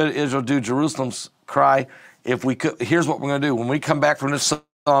 if you could, Israel, do Jerusalem's cry. If we could, here's what we're going to do. When we come back from this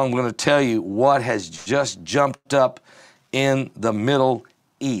song, we're going to tell you what has just jumped up in the Middle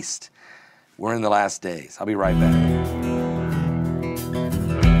East. We're in the last days. I'll be right back.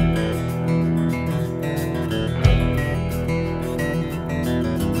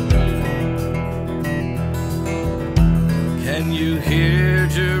 Can you hear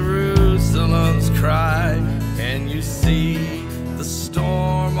Jerusalem's cry? Can you see the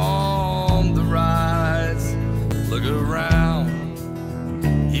storm on the rise? Look around,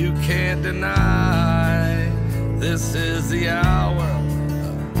 you can't deny this is the hour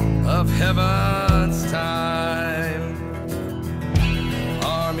of heaven's time.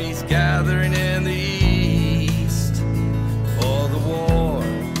 Armies gathering in the east for the war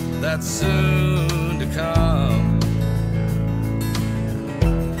that's soon to come.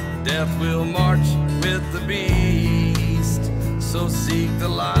 Death will march with the beast, so seek the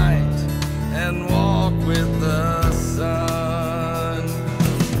light and walk with the sun.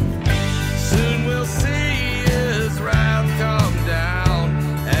 Soon we'll see his wrath come down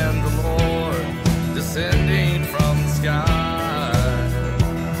and the Lord descending from the sky.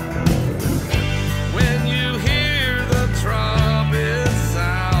 When you hear the trumpet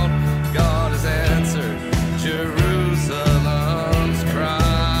sound, God has answered Jerusalem's cry.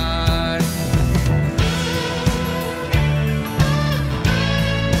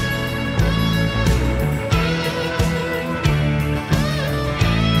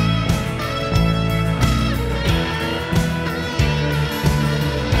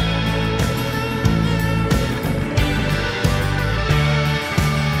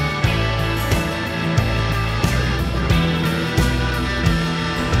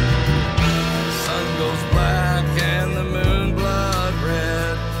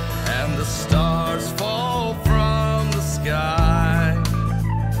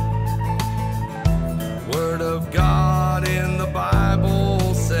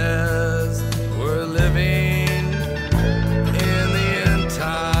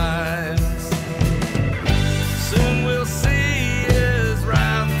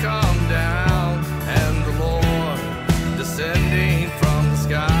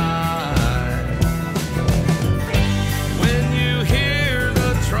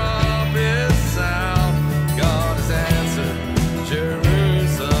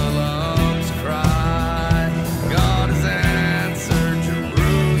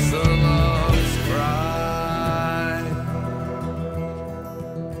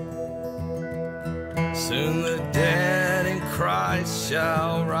 Soon the dead in Christ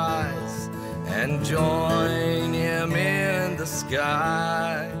shall rise and join him in the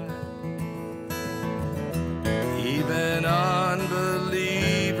sky. Even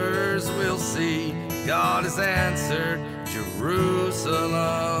unbelievers will see God has answered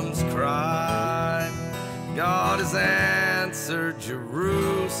Jerusalem's cry. God has answered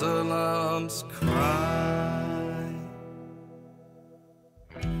Jerusalem's cry.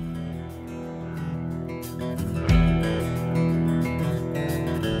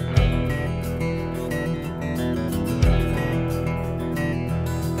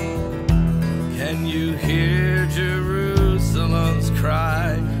 Can you hear Jerusalem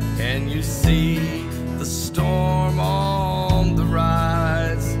you see the storm on the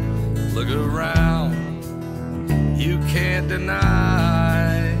rise, look around, you can't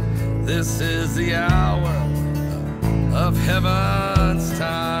deny this is the hour of heaven's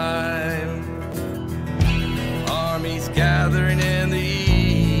time. Armies gathering in the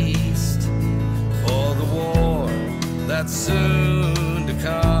east for the war that's soon to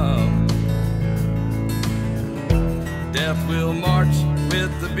come. Death will march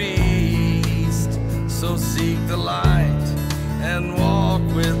with the beast, so seek the light and walk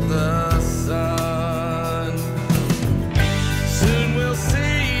with the sun. Soon we'll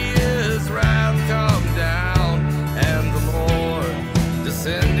see his wrath come down and the Lord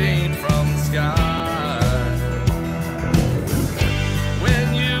descending from the sky.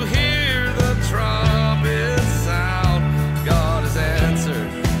 When you hear the trumpet sound, God has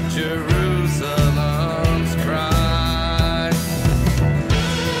answered Jerusalem's cry.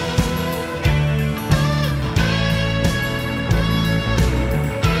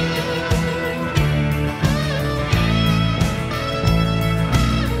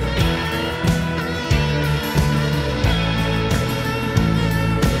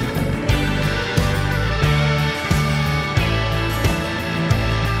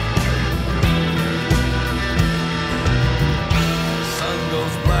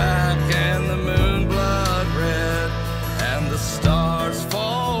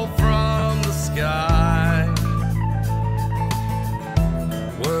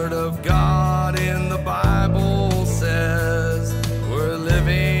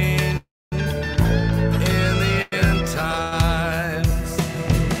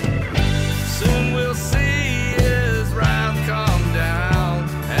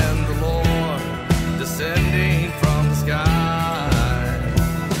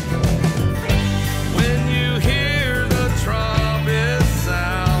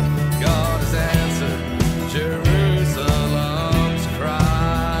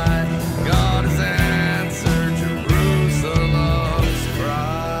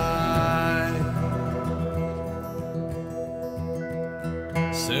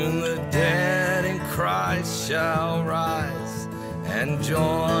 Soon the dead in Christ shall rise and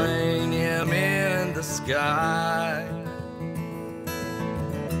join him in the sky.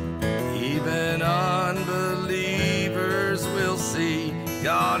 Even unbelievers will see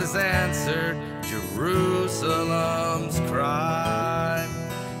God has answered Jerusalem's cry.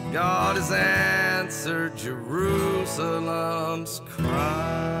 God has answered Jerusalem's cry.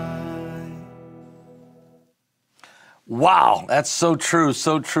 Wow, that's so true,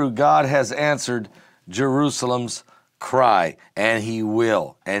 so true. God has answered Jerusalem's cry, and he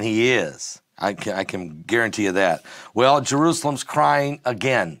will, and he is. I can guarantee you that. Well, Jerusalem's crying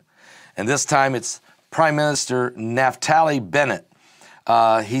again, and this time it's Prime Minister Naftali Bennett.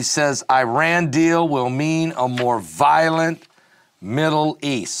 He says Iran deal will mean a more violent Middle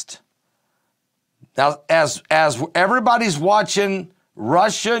East. Now, as everybody's watching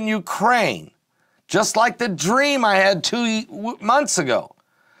Russia and Ukraine, just like the dream I had 2 months ago,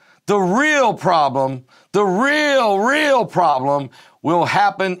 the real problem, the real problem will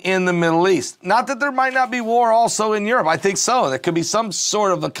happen in the Middle East. Not that there might not be war also in Europe. I think so. There could be some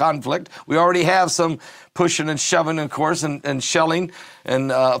sort of a conflict. We already have some pushing and shoving, of course, and shelling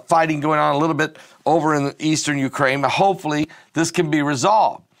and fighting going on a little bit over in the eastern Ukraine. Hopefully, this can be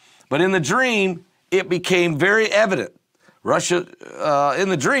resolved. But in the dream, it became very evident. Russia, in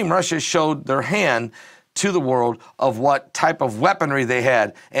the dream, Russia showed their hand to the world of what type of weaponry they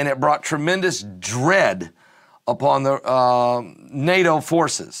had, and it brought tremendous dread upon the NATO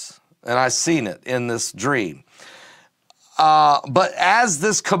forces, and I've seen it in this dream. But as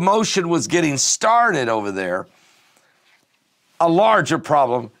this commotion was getting started over there, a larger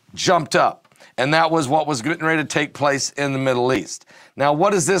problem jumped up, and that was what was getting ready to take place in the Middle East. Now,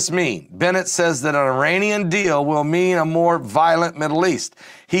 what does this mean? Bennett says that an Iranian deal will mean a more violent Middle East.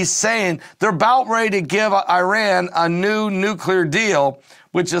 He's saying they're about ready to give Iran a new nuclear deal,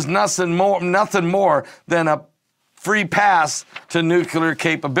 which is nothing more than a free pass to nuclear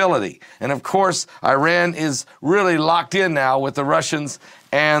capability. And of course, Iran is really locked in now with the Russians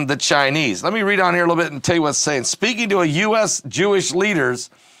and the Chinese. Let me read on here a little bit and tell you what's saying. Speaking to a U.S. Jewish leaders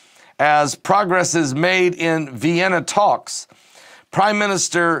as progress is made in Vienna talks, Prime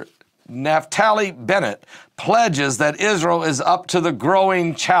Minister Naftali Bennett pledges that Israel is up to the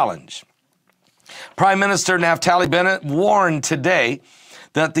growing challenge. Prime Minister Naftali Bennett warned today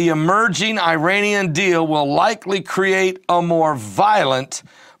that the emerging Iranian deal will likely create a more violent,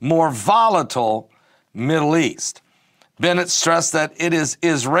 more volatile Middle East. Bennett stressed that it is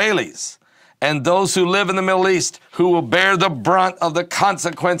Israelis and those who live in the Middle East who will bear the brunt of the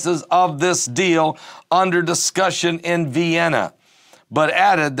consequences of this deal under discussion in Vienna, but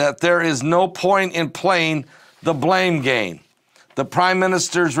added that there is no point in playing the blame game. The Prime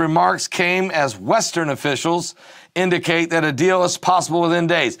Minister's remarks came as Western officials indicate that a deal is possible within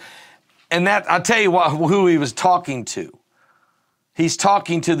days. And that, I'll tell you who he was talking to. He's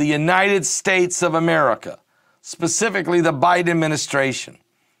talking to the United States of America, specifically the Biden administration,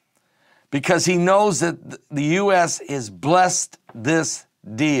 because he knows that the U.S. is blessed this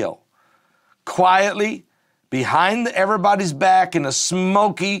deal. Quietly, behind everybody's back in a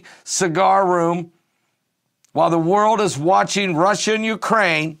smoky cigar room, while the world is watching Russia and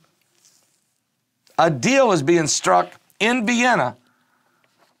Ukraine, a deal is being struck in Vienna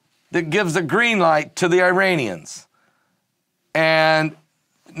that gives the green light to the Iranians. And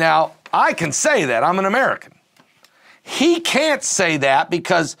now, I can say that. I'm an American. He can't say that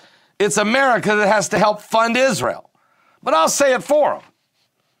because it's America that has to help fund Israel. But I'll say it for him.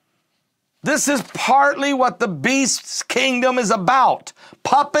 This is partly what the beast's kingdom is about.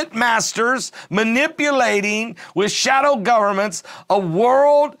 Puppet masters manipulating with shadow governments a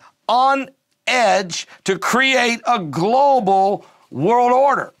world on edge to create a global world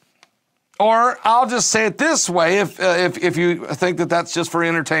order. Or I'll just say it this way, if you think that that's just for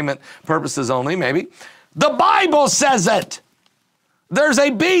entertainment purposes only, maybe. The Bible says it. There's a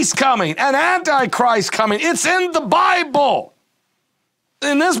beast coming, an antichrist coming. It's in the Bible.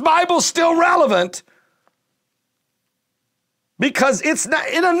 And this Bible's still relevant because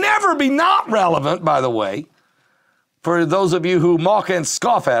it'll never be not relevant, by the way, for those of you who mock and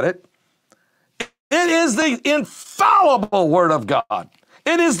scoff at it. It is the infallible Word of God.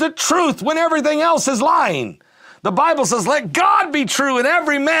 It is the truth when everything else is lying. The Bible says, let God be true and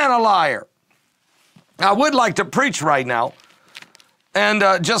every man a liar. I would like to preach right now and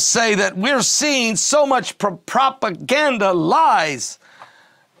just say that we're seeing so much propaganda, lies,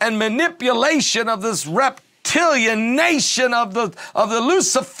 and manipulation of this reptilian nation of the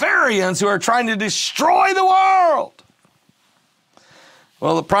Luciferians who are trying to destroy the world.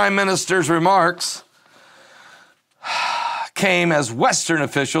 Well, the Prime Minister's remarks came as Western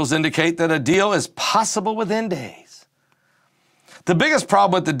officials indicate that a deal is possible within days. The biggest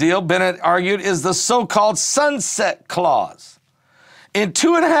problem with the deal, Bennett argued, is the so-called sunset clause. In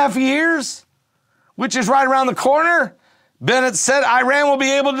 2.5 years, which is right around the corner, Bennett said Iran will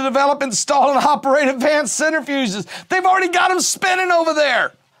be able to develop, install, and operate advanced centrifuges. They've already got them spinning over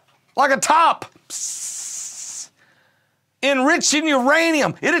there like a top. Psst. Enriching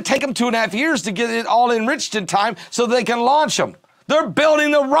uranium. It'd take them 2.5 years to get it all enriched in time so they can launch them. They're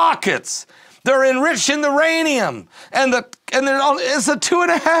building the rockets. They're enriching the uranium. It's a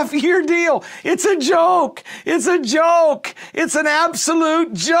 2.5 year deal. It's a joke. It's a joke. It's an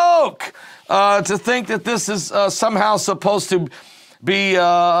absolute joke. To think that this is somehow supposed to be,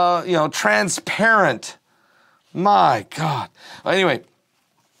 transparent. My God. Anyway,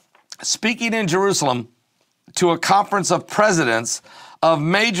 speaking in Jerusalem to a conference of presidents of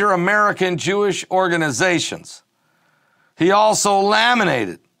major American Jewish organizations, he also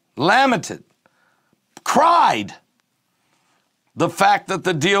lamented, cried the fact that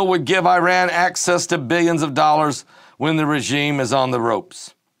the deal would give Iran access to billions of dollars when the regime is on the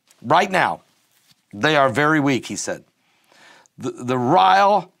ropes. Right now, they are very weak, he said. The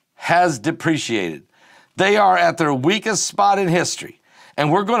rial has depreciated. They are at their weakest spot in history. And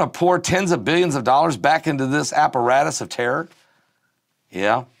we're going to pour tens of billions of dollars back into this apparatus of terror?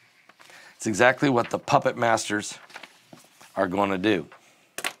 Yeah, it's exactly what the puppet masters are going to do.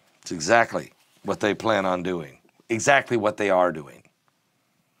 It's exactly what they plan on doing. Exactly what they are doing.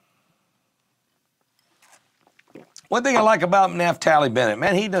 One thing I like about Naphtali Bennett,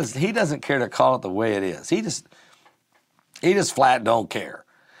 man, he doesn't care to call it the way it is. He just flat don't care.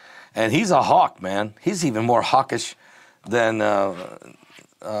 And he's a hawk, man. He's even more hawkish than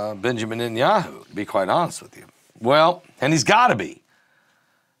Benjamin Netanyahu, to be quite honest with you. Well, and he's got to be.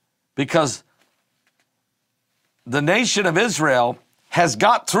 Because the nation of Israel has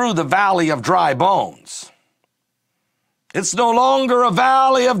got through the valley of dry bones. It's no longer a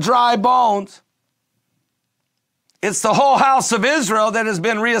valley of dry bones. It's the whole house of Israel that has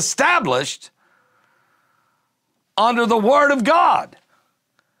been reestablished under the Word of God.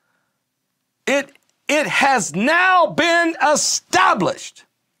 It has now been established.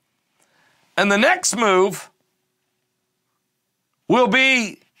 And the next move will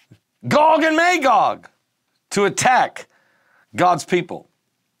be Gog and Magog to attack God's people.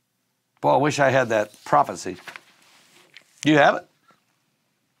 Boy, I wish I had that prophecy. Do you have it?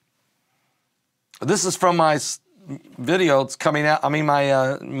 This is from my video that's coming out,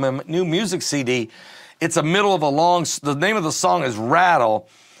 my new music CD, it's a middle of a long, the name of the song is Rattle,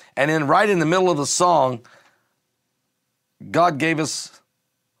 and then right in the middle of the song, God gave us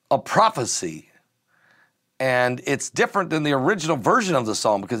a prophecy. And it's different than the original version of the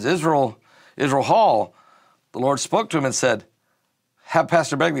song, because Israel Hall, the Lord spoke to him and said, have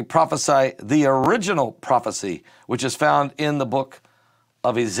Pastor Begley prophesy the original prophecy, which is found in the book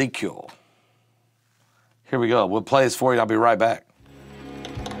of Ezekiel. Here we go. We'll play this for you, and I'll be right back.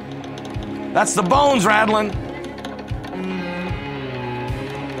 That's the bones rattling.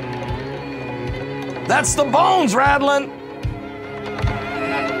 That's the bones rattling.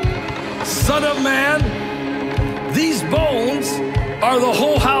 Son of man, these bones are the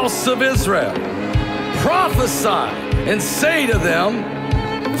whole house of Israel. Prophesy and say to them,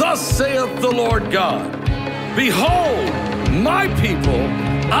 thus saith the Lord God, behold, my people,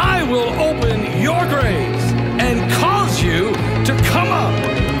 I will open your graves and cause you to come up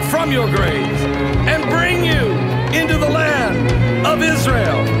from your graves and bring you into the land of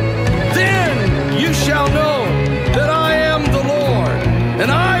Israel. Then you shall know that I am the Lord, and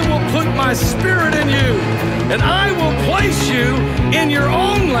I will put my spirit in you, and I will place you in your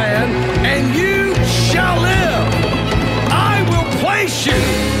own land, and you shall live. I will place you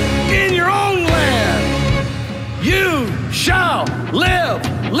in your own land. You shall live,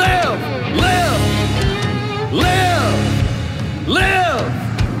 live, live, live, live.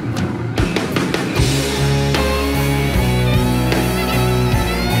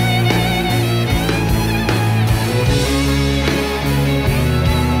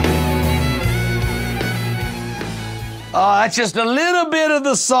 That's just a little bit of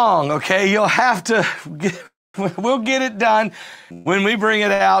the song, okay? You'll have to, we'll get it done when we bring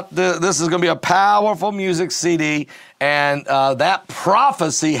it out. This is going to be a powerful music CD, and that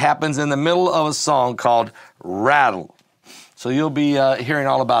prophecy happens in the middle of a song called Rattle. So you'll be hearing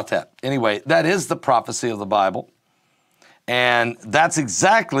all about that. Anyway, that is the prophecy of the Bible, and that's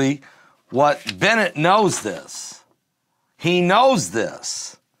exactly what Bennett knows this. He knows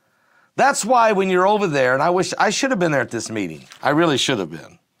this. That's why when you're over there, and I wish I should have been there at this meeting. I really should have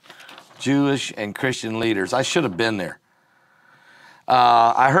been. Jewish and Christian leaders. I should have been there.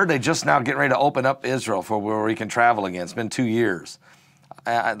 I heard they just now getting ready to open up Israel for where we can travel again. It's been 2 years.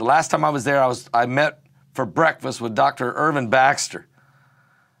 The last time I was there, I met for breakfast with Dr. Irvin Baxter,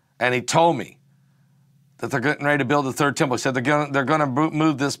 and he told me that they're getting ready to build the third temple. He said they're going to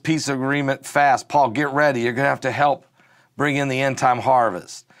move this peace agreement fast. Paul, get ready. You're going to have to help bring in the end time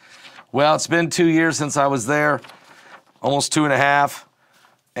harvest. Well, it's been 2 years since I was there, almost 2.5,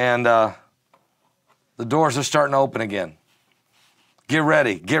 and the doors are starting to open again. Get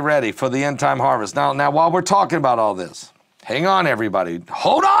ready for the end time harvest. Now, while we're talking about all this, hang on, everybody.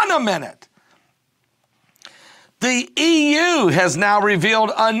 Hold on a minute. The EU has now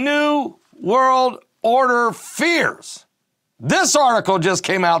revealed a new world order fears. This article just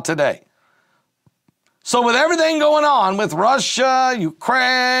came out today. So with everything going on with Russia,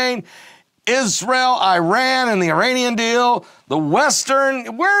 Ukraine, Israel, Iran, and the Iranian deal, the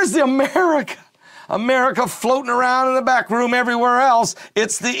Western, where's the America? America floating around in the back room everywhere else.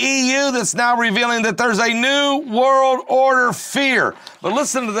 It's the EU that's now revealing that there's a new world order fear. But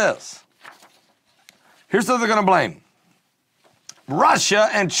listen to this. Here's what they're going to blame. Russia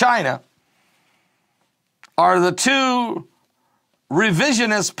and China are the two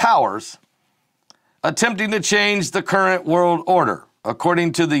revisionist powers attempting to change the current world order,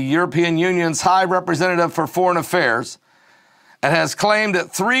 according to the European Union's High Representative for Foreign Affairs, and has claimed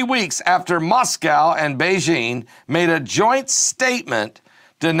that 3 weeks after Moscow and Beijing made a joint statement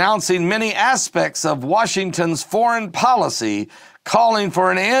denouncing many aspects of Washington's foreign policy, calling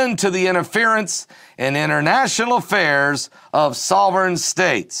for an end to the interference in international affairs of sovereign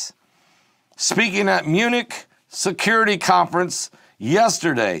states. Speaking at Munich Security Conference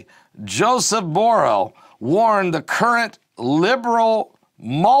yesterday, Joseph Borrell warned the current liberal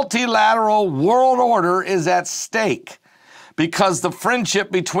multilateral world order is at stake because the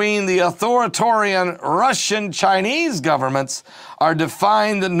friendship between the authoritarian Russian-Chinese governments are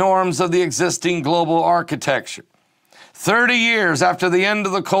defying the norms of the existing global architecture. 30 years after the end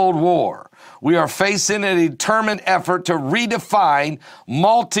of the Cold War, we are facing a determined effort to redefine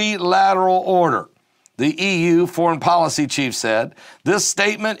multilateral order. The EU foreign policy chief said, this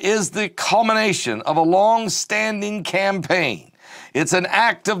statement is the culmination of a long-standing campaign. It's an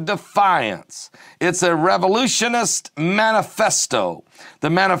act of defiance. It's a revolutionist manifesto. The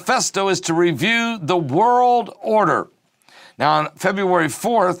manifesto is to review the world order. Now, on February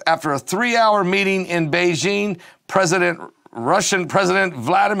 4th, after a 3-hour meeting in Beijing, President Russian President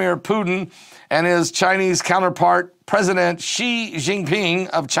Vladimir Putin and his Chinese counterpart, President Xi Jinping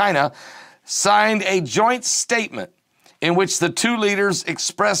of China, signed a joint statement in which the two leaders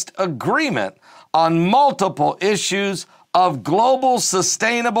expressed agreement on multiple issues of global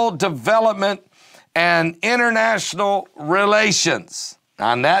sustainable development and international relations.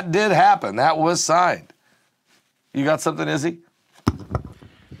 And that did happen. That was signed. You got something, Izzy?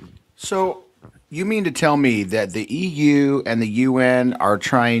 So you mean to tell me that the EU and the UN are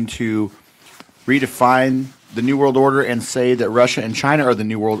trying to redefine the New World Order and say that Russia and China are the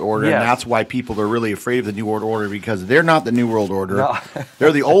New World Order, Yes. and that's why people are really afraid of the New World Order, because they're not the New World Order. No.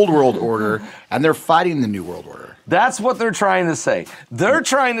 They're the Old World Order, and they're fighting the New World Order. That's what they're trying to say. They're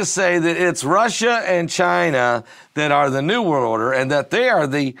trying to say that it's Russia and China that are the New World Order and that they are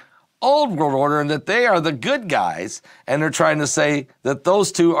the Old World Order and that they are the good guys, and they're trying to say that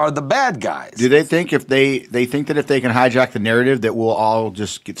those two are the bad guys. Do they think if they think that if they can hijack the narrative that we'll all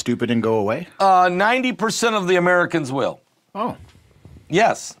just get stupid and go away? 90% of the Americans will. Oh.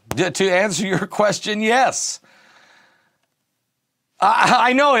 Yes. To answer your question, yes.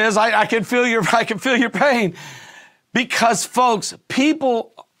 I know it is. I can feel your pain. Because, folks,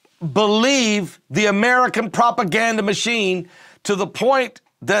 people believe the American propaganda machine to the point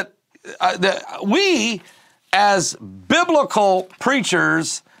that we, as biblical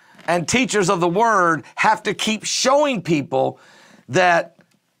preachers and teachers of the word, have to keep showing people that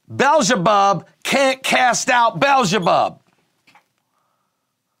Beelzebub can't cast out Beelzebub.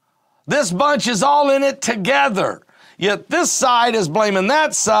 This bunch is all in it together. Yet this side is blaming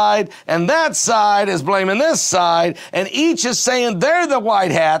that side, and that side is blaming this side, and each is saying they're the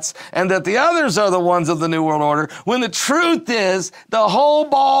white hats and that the others are the ones of the New World Order, when the truth is the whole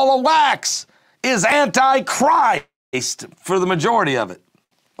ball of wax is anti-Christ for the majority of it,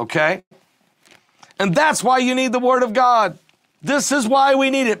 okay? And that's why you need the Word of God. This is why we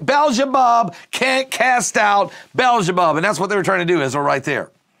need it. Beelzebub can't cast out Beelzebub, and that's what they were trying to do, Israel, right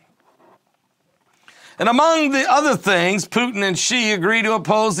there. And among the other things, Putin and Xi agree to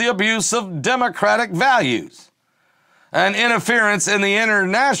oppose the abuse of democratic values and interference in the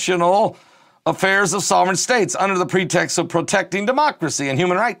international affairs of sovereign states under the pretext of protecting democracy and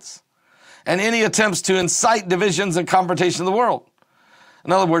human rights, and any attempts to incite divisions and confrontation in the world.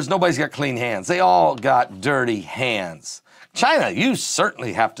 In other words, nobody's got clean hands. They all got dirty hands. China, you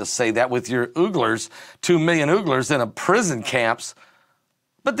certainly have to say that with your Uyghurs, 2 million Uyghurs in a prison camps.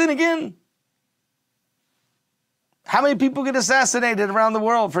 But then again, how many people get assassinated around the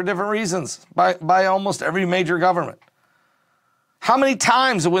world for different reasons by almost every major government? How many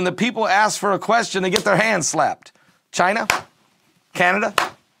times when the people ask for a question, they get their hands slapped? China? Canada?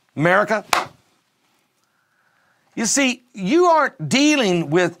 America? You see, you aren't dealing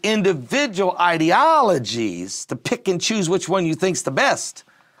with individual ideologies to pick and choose which one you think's the best.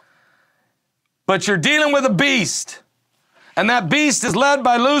 But you're dealing with a beast. And that beast is led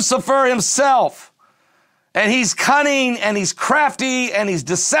by Lucifer himself. And he's cunning, and he's crafty, and he's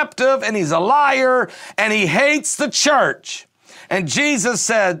deceptive, and he's a liar, and he hates the church. And Jesus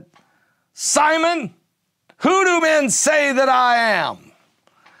said, Simon, who do men say that I am?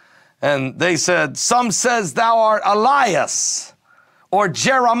 And they said, some says thou art Elias, or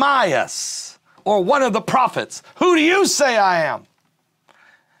Jeremias, or one of the prophets. Who do you say I am?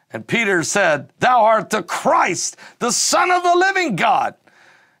 And Peter said, thou art the Christ, the Son of the living God.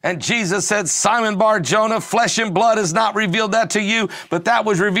 And Jesus said, Simon Bar-Jonah, flesh and blood has not revealed that to you, but that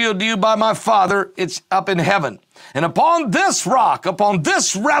was revealed to you by my Father. It's up in heaven. And upon this rock, upon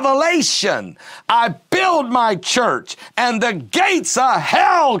this revelation, I build my church, and the gates of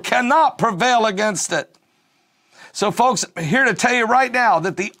hell cannot prevail against it. So, folks, I'm here to tell you right now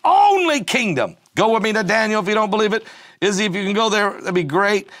that the only kingdom, go with me to Daniel if you don't believe it. Izzy, if you can go there, that'd be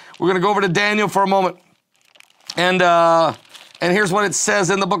great. We're going to go over to Daniel for a moment. And here's what it says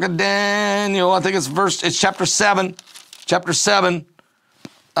in the book of Daniel. I think it's chapter 7. Chapter 7.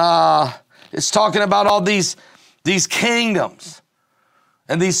 It's talking about all these kingdoms.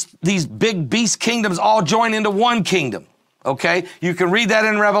 And these big beast kingdoms all join into one kingdom. Okay? You can read that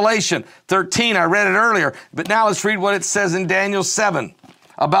in Revelation 13. I read it earlier. But now let's read what it says in Daniel 7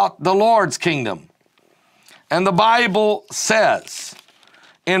 about the Lord's kingdom. And the Bible says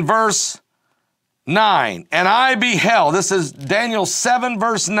in verse 9, and I beheld, this is Daniel 7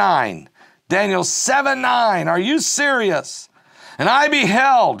 verse 9, Daniel 7:9, are you serious? And I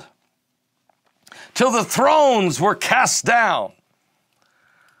beheld till the thrones were cast down,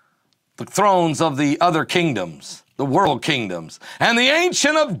 the thrones of the other kingdoms, the world kingdoms, and the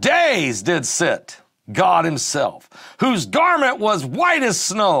Ancient of Days did sit, God himself, whose garment was white as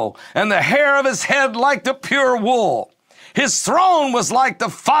snow, and the hair of his head like the pure wool. His throne was like the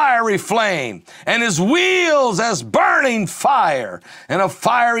fiery flame, and his wheels as burning fire. And a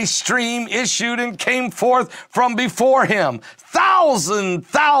fiery stream issued and came forth from before him. Thousands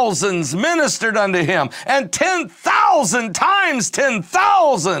ministered unto him, and 10,000 times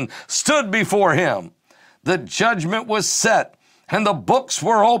 10,000 stood before him. The judgment was set, and the books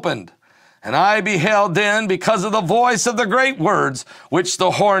were opened. And I beheld then, because of the voice of the great words which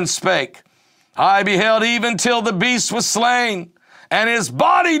the horn spake, I beheld even till the beast was slain, and his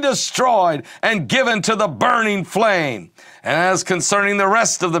body destroyed and given to the burning flame. And as concerning the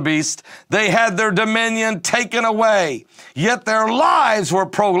rest of the beast, they had their dominion taken away, yet their lives were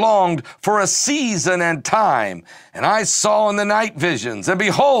prolonged for a season and time. And I saw in the night visions, and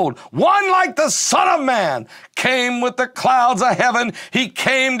behold, one like the Son of Man came with the clouds of heaven. He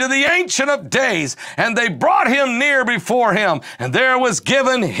came to the Ancient of Days, and they brought him near before him, and there was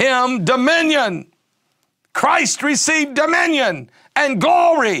given him dominion. Christ received dominion and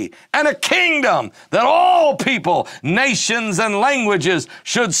glory and a kingdom that all people, nations, and languages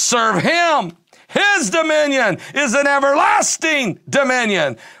should serve him. His dominion is an everlasting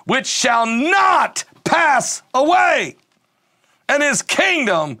dominion which shall not pass away, and his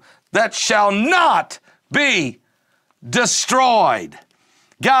kingdom that shall not be destroyed.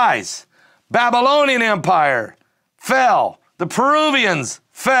 Guys, Babylonian Empire fell. The Peruvians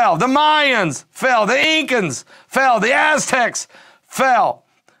fell. The Mayans fell. The Incans fell. The Aztecs fell.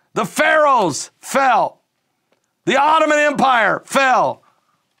 The Pharaohs fell. The Ottoman Empire fell.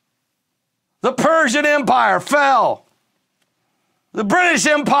 The Persian Empire fell. The British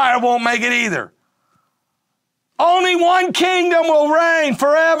Empire won't make it either. Only one kingdom will reign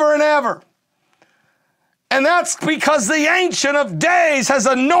forever and ever. And that's because the Ancient of Days has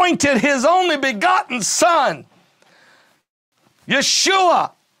anointed his only begotten Son,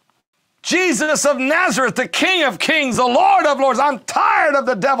 Yeshua, Jesus of Nazareth, the King of Kings, the Lord of Lords. I'm tired of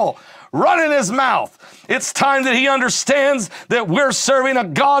the devil running his mouth. It's time that he understands that we're serving a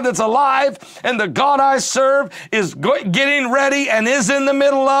God that's alive, and the God I serve is getting ready and is in the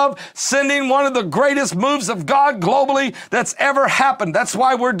middle of sending one of the greatest moves of God globally that's ever happened. That's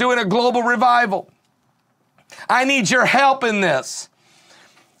why we're doing a global revival. I need your help in this.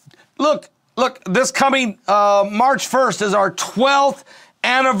 Look, this coming March 1st is our 12th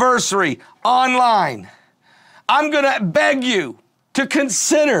anniversary online. I'm going to beg you to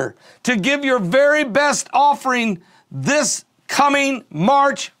consider to give your very best offering this coming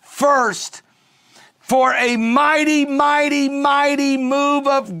March 1st for a mighty, mighty, mighty move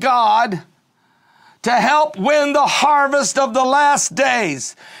of God to help win the harvest of the last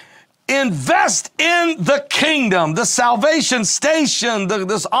days. Invest in the kingdom, the salvation station,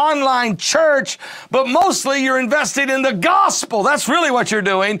 this online church, but mostly you're investing in the gospel. That's really what you're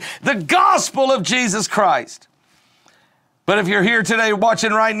doing, the gospel of Jesus Christ. But if you're here today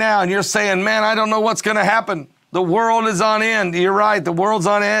watching right now and you're saying, man, I don't know what's going to happen. The world is on end. You're right. The world's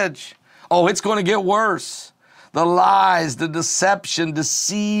on edge. Oh, it's going to get worse. The lies, the deception,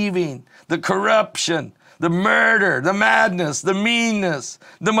 deceiving, the corruption, the murder, the madness, the meanness,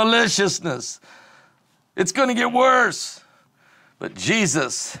 the maliciousness. It's going to get worse. But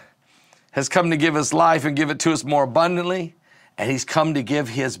Jesus has come to give us life and give it to us more abundantly. And he's come to give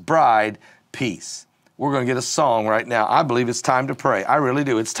his bride peace. We're going to get a song right now. I believe it's time to pray. I really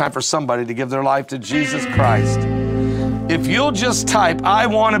do. It's time for somebody to give their life to Jesus Christ. If you'll just type, I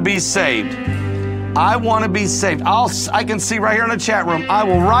want to be saved. I want to be saved. I can see right here in the chat room. I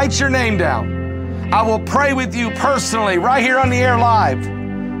will write your name down. I will pray with you personally right here on the air live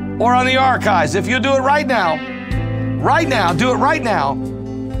or on the archives. If you do it right now, do it right now.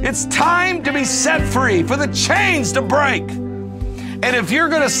 It's time to be set free, for the chains to break. And if you're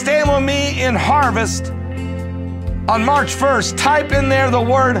going to stand with me in harvest on March 1st, type in there the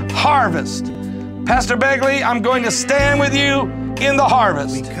word harvest. Pastor Begley, I'm going to stand with you in the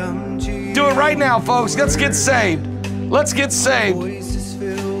harvest. Do it right now, folks. Let's get saved. Let's get saved.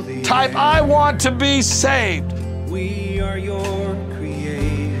 Type, I want to be saved. We are your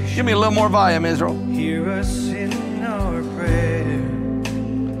creation. Give me a little more volume, Israel. Hear us in our prayer,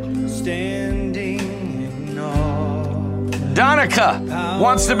 standing in awe. Donica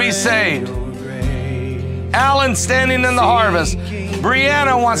wants to be saved. Alan standing in the harvest.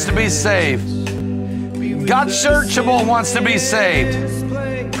 Brianna wants to be saved. God Searchable wants to be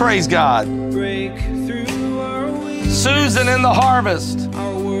saved. Praise God. Susan in the harvest.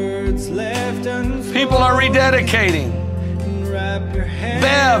 People are rededicating.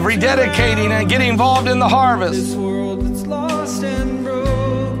 Bev rededicating and getting involved in the harvest.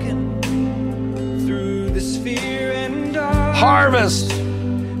 Harvest.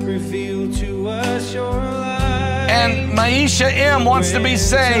 Reveal to us your light. And Maisha M. wants to be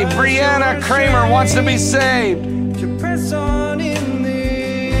saved. Brianna Kramer wants to be saved.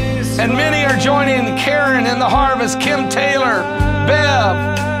 And many are joining. Karen in the harvest, Kim Taylor, Bev,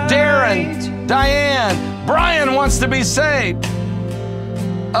 Darren, Diane. Brian wants to be saved.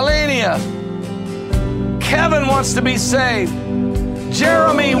 Alenia. Kevin wants to be saved.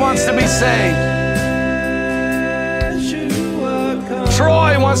 Jeremy wants to be saved.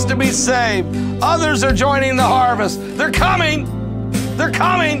 Troy wants to be saved. Others are joining the harvest. They're coming. They're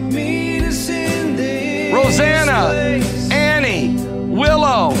coming. Rosanna, Annie,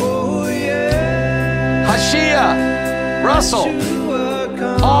 Willow, Hashia, Russell,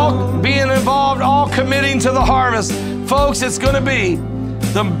 all being involved, all committing to the harvest. Folks, it's going to be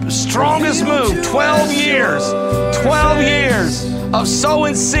the strongest move. 12 years of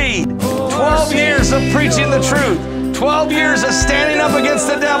sowing seed, 12 years of preaching the truth, 12 years of standing up against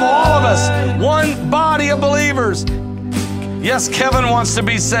the devil, all of us, one body of believers. Yes, Kevin wants to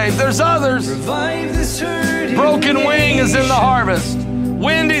be saved. There's others. Broken Wing is in the harvest.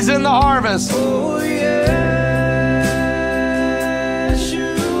 Wendy's in the harvest.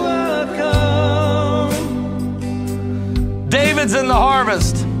 David's in the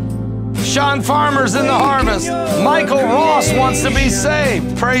harvest. Sean Farmer's in the harvest. Michael Ross wants to be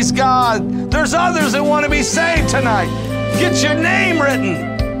saved. Praise God. There's others that want to be saved tonight. Get your name written.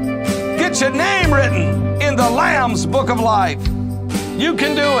 Get your name written in the Lamb's Book of Life. You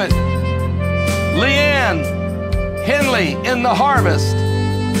can do it. Leanne Henley in the harvest.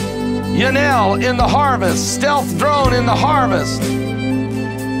 Yanel in the harvest. Stealth Drone in the harvest.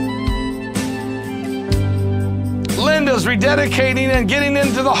 Linda's rededicating and getting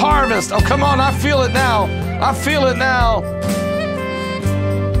into the harvest. Oh, come on, I feel it now. I feel it now.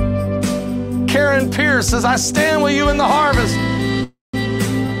 Karen Pierce says, I stand with you in the harvest.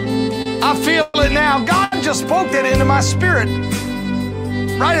 I feel it now. God just spoke that into my spirit.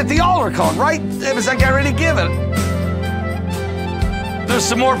 Right at the altar call, right as I got ready to give it. There's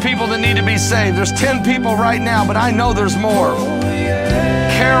some more people that need to be saved. There's 10 people right now, but I know there's more.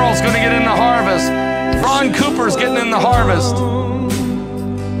 Carol's going to get in the harvest. Ron Cooper's getting in the harvest.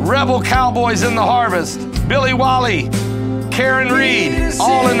 Rebel Cowboys in the harvest. Billy Wally, Karen Reed,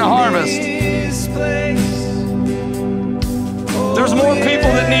 all in the harvest. There's more people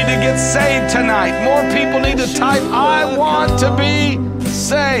that need to get saved tonight. More people need to type, I want to be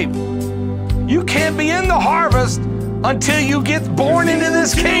saved. You can't be in the harvest until you get born into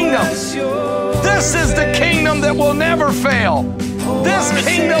this kingdom. This is the kingdom that will never fail. This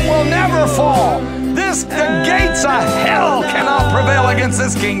kingdom will never fall. The gates of hell cannot prevail against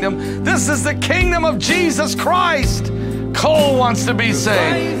this kingdom. This is the kingdom of Jesus Christ. Cole wants to be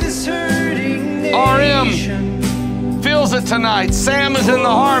saved. RM feels it tonight. Sam is in the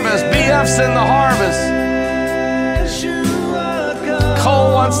harvest. BF's in the harvest.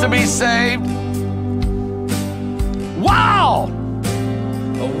 Cole wants to be saved. Wow!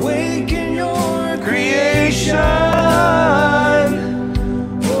 Awaken your creation.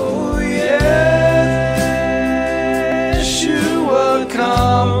 Oh yeah, Yeshua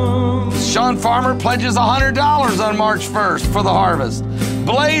come. Sean Farmer pledges $100 on March 1st for the harvest.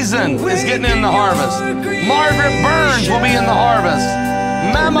 Blazin is getting in the harvest. Margaret Burns will be in the harvest.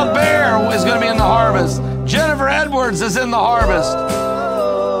 Mama Bear is going to be in the harvest. Jennifer Edwards is in the harvest.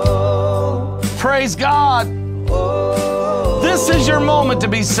 Praise God. This is your moment to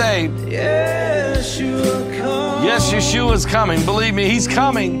be saved. Yes, Yeshua's coming. Believe me, he's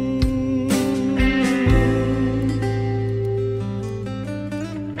coming.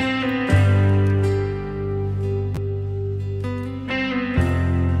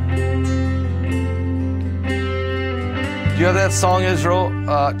 Do you have that song, Israel?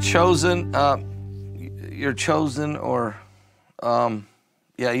 Chosen. You're chosen, or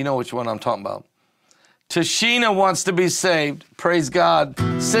yeah, you know which one I'm talking about. Tashina wants to be saved. Praise God.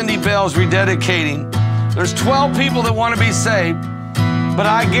 Cindy Bell's rededicating. There's 12 people that want to be saved, but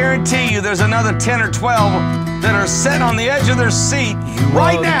I guarantee you there's another 10 or 12 that are set on the edge of their seat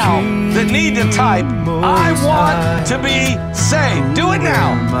right now that need to type, I want to be saved. Do it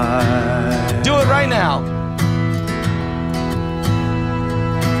now. Do it right now.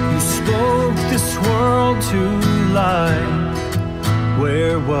 You spoke this world to life.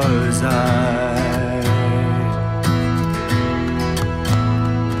 Where was I?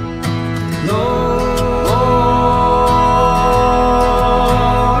 Lord,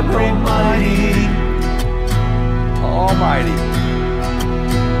 great mighty, almighty.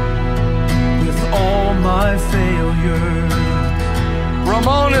 With all my failure,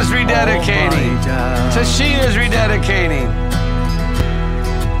 Ramona's rededicating. Tashina's rededicating.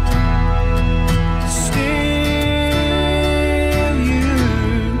 Still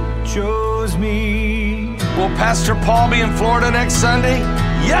Pastor Paul be in Florida next Sunday?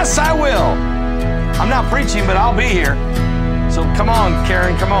 Yes, I will. I'm not preaching, but I'll be here. So come on,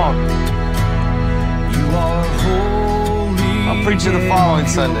 Karen, come on. You are holy. I'm preaching the following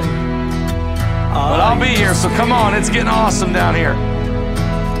Sunday. But I'll be here, so come on. It's getting awesome down here.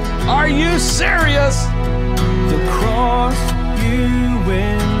 Are you serious? The cross you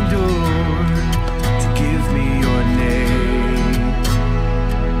endured to give me your name.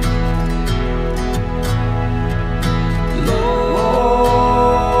 Lord,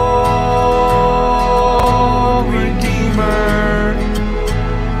 Redeemer,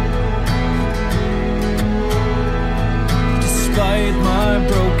 despite my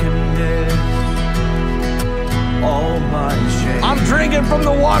brokenness, all my shame. I'm drinking from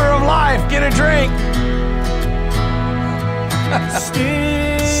the water of life. Get a drink.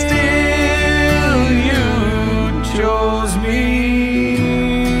 Still you chose me.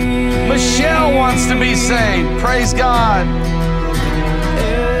 Michelle wants to be saved. Praise God.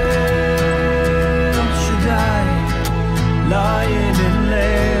 El Shaddai, Lion and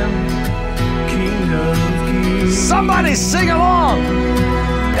Lamb, King of Kings. Somebody sing along.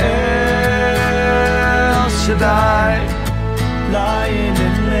 El Shaddai, Lion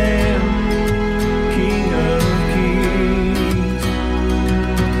and Lamb, King of Kings.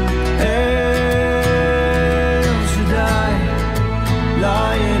 El Shaddai,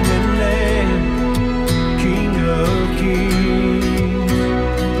 Lion and Lamb, King of Kings.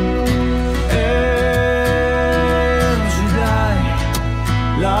 El Shaddai,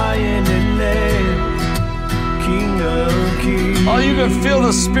 Lion and Lamb, King of Kings. Oh, you can feel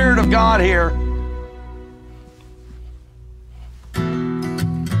the Spirit of God here.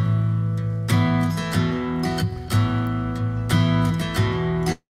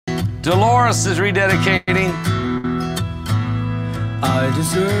 Dolores is rededicating. I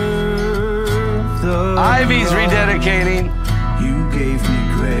deserve the Ivy's cross. rededicating. You gave me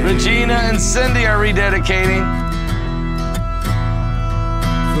grace. Regina and Cindy are rededicating.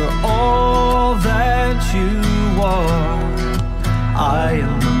 For all that you are, I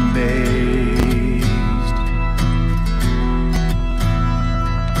am amazed.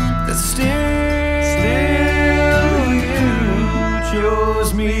 That still you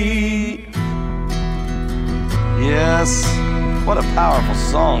chose me. Yes. What a powerful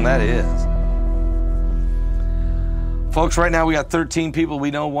song that is. Folks, right now we got 13 people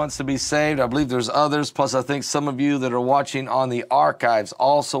we know wants to be saved. I believe there's others. Plus, I think some of you that are watching on the archives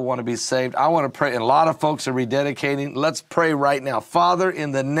also want to be saved. I want to pray, and a lot of folks are rededicating. Let's pray right now. Father,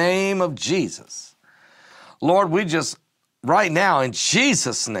 in the name of Jesus, Lord, we just, right now, in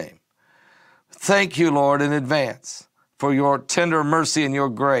Jesus' name, thank you, Lord, in advance for your tender mercy and your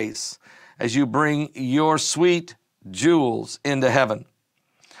grace as you bring your sweet jewels into heaven.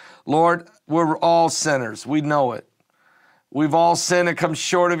 Lord, we're all sinners. We know it. We've all sinned and come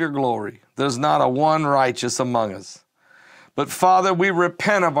short of your glory. There's not a one righteous among us. But Father, we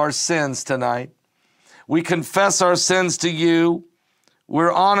repent of our sins tonight. We confess our sins to you.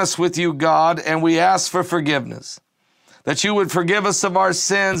 We're honest with you, God, and we ask for forgiveness. That you would forgive us of our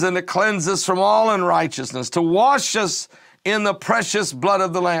sins and to cleanse us from all unrighteousness, to wash us in the precious blood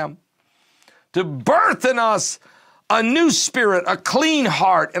of the Lamb, to birth in us a new spirit, a clean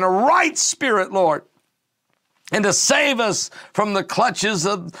heart, and a right spirit, Lord, and to save us from the clutches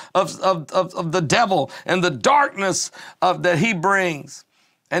of the devil and the darkness that he brings,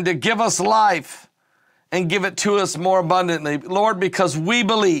 and to give us life and give it to us more abundantly. Lord, because we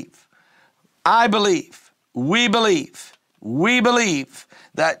believe, I believe, we believe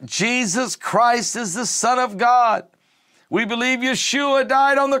that Jesus Christ is the Son of God. We believe Yeshua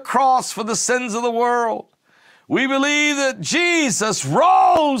died on the cross for the sins of the world. We believe that Jesus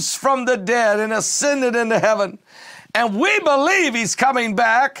rose from the dead and ascended into heaven. And we believe he's coming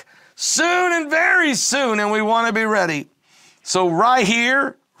back soon and very soon, and we want to be ready. So right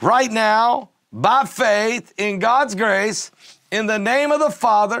here, right now, by faith, in God's grace, in the name of the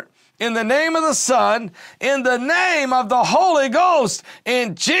Father, in the name of the Son, in the name of the Holy Ghost,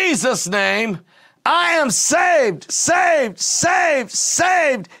 in Jesus' name, I am saved,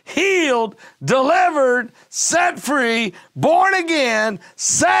 healed, delivered, set free, born again,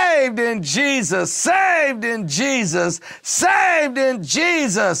 saved in Jesus, saved in Jesus, saved in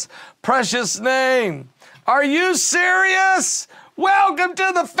Jesus' precious name. Are you serious? Welcome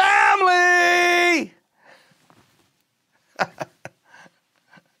to the family.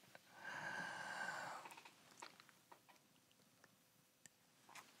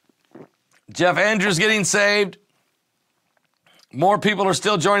 Jeff Andrews getting saved. More people are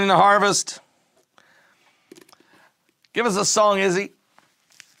still joining the harvest. Give us a song, Izzy.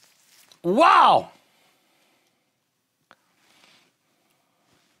 Wow.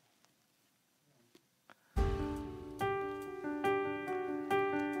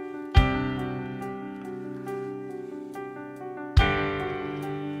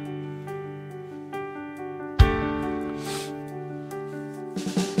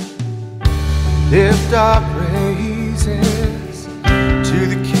 Lift our praises to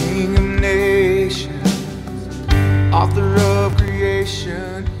the King of Nations, author of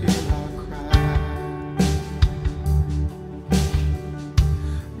creation, hear our cry.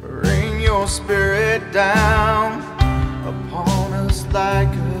 Bring your spirit down upon us like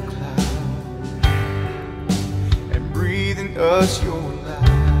a cloud, and breathe in us your life.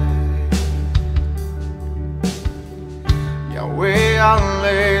 Yahweh,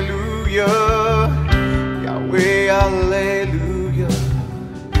 Alleluia, Yahweh, Alleluia,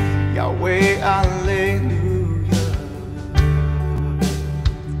 Yahweh, Alleluia,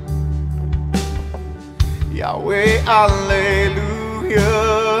 Yahweh, Alleluia,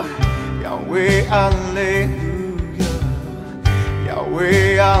 Yahweh, Alleluia,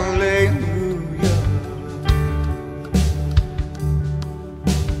 Yahweh, Alleluia.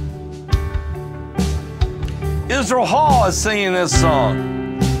 Israel Hall is singing this song.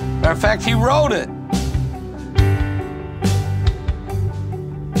 Matter of fact, he wrote it.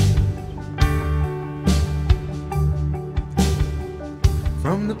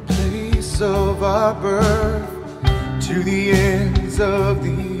 From the place of our birth to the ends of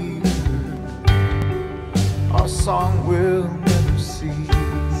the earth, our song will never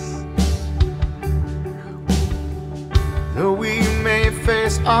cease. Though we may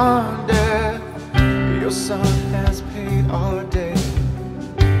face our death, your Son has paid our debt.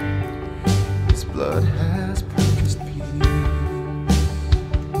 His blood has purchased peace.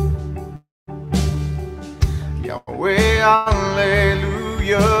 Yahweh,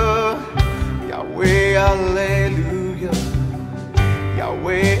 Alleluia, Yahweh, Alleluia,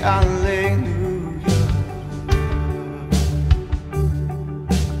 Yahweh, Alleluia,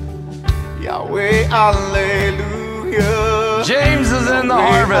 Yahweh, Alleluia. James is in the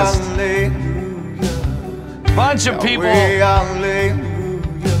harvest. Bunch of people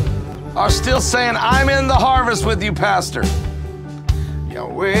are still saying, I'm in the harvest with you, Pastor.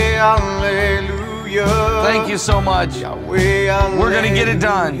 Yahweh, Alleluia. Thank you so much. Yahweh, Alleluia. We're going to get it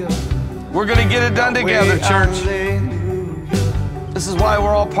done. We're going to get it done together, church. This is why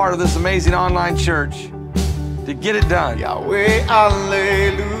we're all part of this amazing online church, to get it done. Yahweh,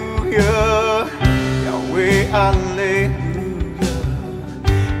 Alleluia. Yahweh, Alleluia.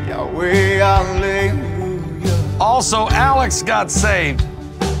 Yahweh, Alleluia. Also, Alex got saved.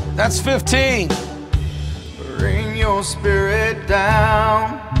 That's 15. Bring your spirit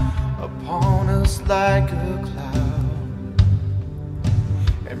down upon us like a cloud,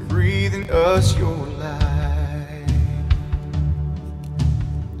 and breathe in us your life.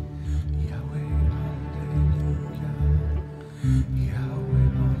 Yahweh, Alleluia. Yahweh,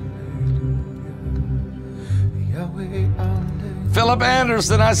 Alleluia. Yahweh, Alleluia. Philip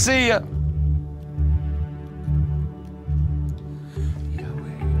Anderson, I see you.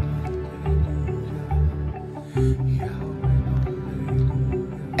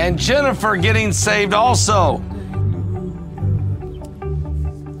 And Jennifer getting saved also.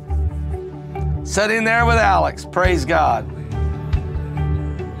 Sitting there with Alex. Praise God.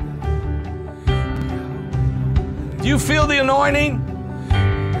 Do you feel the anointing?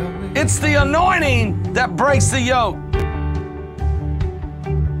 It's the anointing that breaks the yoke.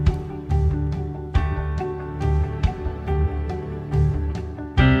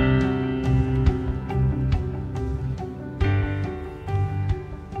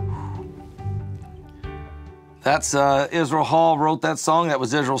 That's Israel Hall wrote that song. That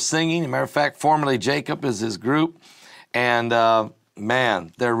was Israel singing. As a matter of fact, formerly Jacob is his group. And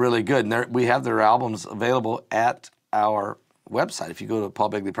man, they're really good. And we have their albums available at our website. If you go to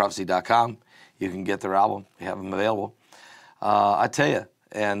paulbegleyprophecy.com, you can get their album. We have them available. I tell you,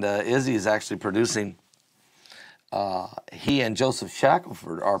 and Izzy is actually producing, he and Joseph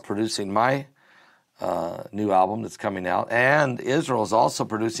Shackelford are producing my new album that's coming out. And Israel is also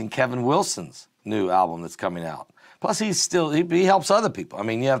producing Kevin Wilson's new album that's coming out. Plus, he helps other people. I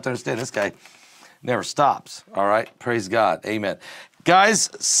mean, you have to understand, this guy never stops. All right? Praise God. Amen. Guys,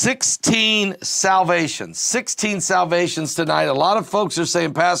 16 salvations. 16 salvations tonight. A lot of folks are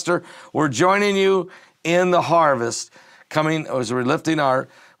saying, Pastor, we're joining you in the harvest. Coming, as we're lifting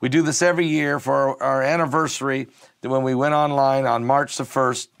we do this every year for our anniversary. When we went online on March the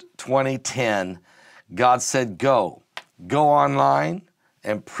 1st, 2010, God said, go online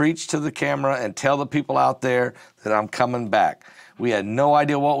and preach to the camera and tell the people out there that I'm coming back. We had no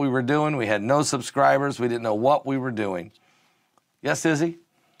idea what we were doing. We had no subscribers. We didn't know what we were doing. Yes, Izzy?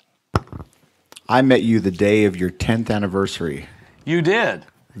 I met you the day of your 10th anniversary. You did.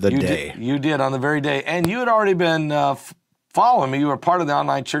 You did on the very day. And you had already been following me. You were part of the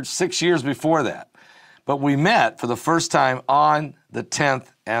online church 6 years before that. But we met for the first time on the 10th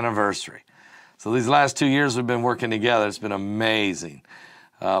anniversary. So these last 2 years we've been working together. It's been amazing.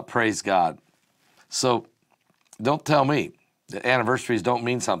 Praise God. So don't tell me that anniversaries don't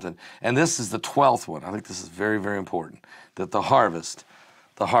mean something. And this is the 12th one. I think this is very, very important, that the harvest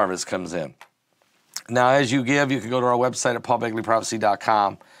comes in. Now, as you give, you can go to our website at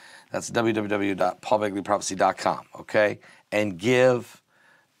paulbegleyprophecy.com. That's www.paulbegleyprophecy.com, okay? And give.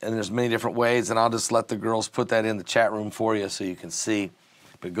 And there's many different ways, and I'll just let the girls put that in the chat room for you so you can see.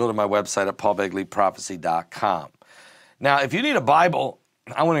 But go to my website at paulbegleyprophecy.com. Now, if you need a Bible,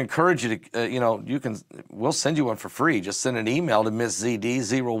 I want to encourage you to, we'll send you one for free. Just send an email to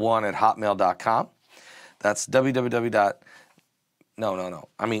misszd01@hotmail.com. That's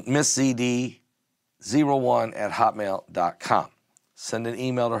misszd01@hotmail.com. Send an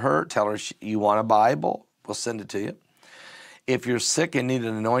email to her. Tell her you want a Bible. We'll send it to you. If you're sick and need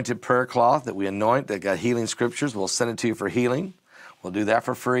an anointed prayer cloth that we anoint that got healing scriptures, we'll send it to you for healing. We'll do that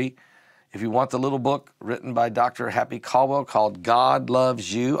for free. If you want the little book written by Dr. Happy Caldwell called God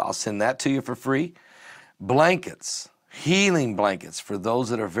Loves You, I'll send that to you for free. Blankets, healing blankets for those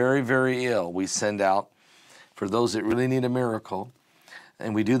that are very, very ill, we send out for those that really need a miracle.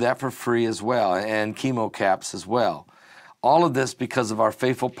 And we do that for free as well, and chemo caps as well. All of this because of our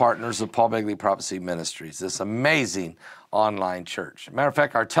faithful partners of Paul Begley Prophecy Ministries, this amazing online church. Matter of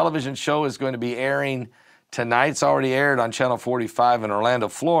fact, our television show is going to be airing tonight. It's already aired on Channel 45 in Orlando,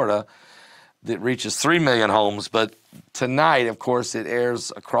 Florida. That reaches 3 million homes, but tonight, of course, it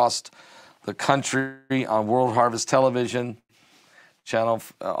airs across the country on World Harvest Television, channel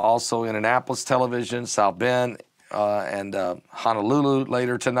also Indianapolis Television, South Bend, and Honolulu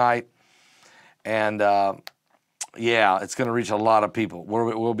later tonight. And yeah, it's going to reach a lot of people.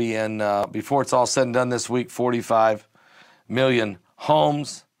 We'll be in, before it's all said and done this week, 45 million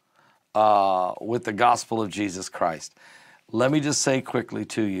homes with the gospel of Jesus Christ. Let me just say quickly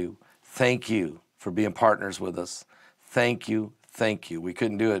to you, thank you for being partners with us. Thank you, thank you. We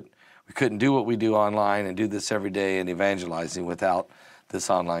couldn't do it. We couldn't do what we do online and do this every day and evangelizing without this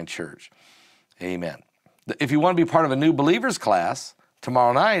online church. Amen. If you want to be part of a new believers class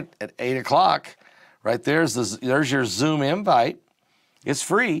tomorrow night at 8 o'clock, right there's your Zoom invite. It's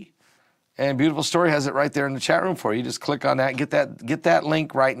free. And Beautiful Story has it right there in the chat room for you. Just click on that, get that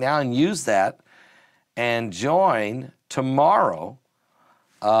link right now and use that and join tomorrow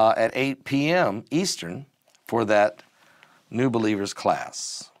at 8 p.m. Eastern for that new believers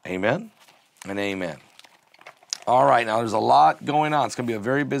class. Amen and amen. All right, now there's a lot going on. It's going to be a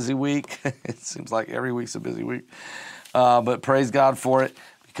very busy week. It seems like every week's a busy week. But praise God for it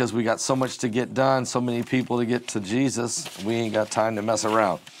because we got so much to get done, so many people to get to Jesus. We ain't got time to mess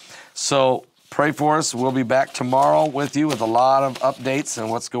around. So pray for us. We'll be back tomorrow with you with a lot of updates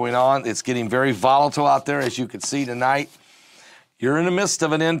and what's going on. It's getting very volatile out there, as you can see tonight. You're in the midst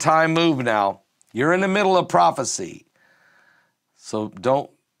of an end-time move now. You're in the middle of prophecy. So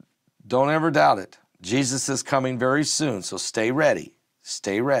don't ever doubt it. Jesus is coming very soon, so stay ready.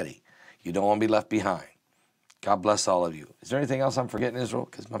 Stay ready. You don't want to be left behind. God bless all of you. Is there anything else I'm forgetting, Israel?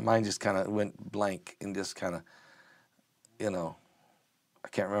 Because my mind just kind of went blank and just kind of, I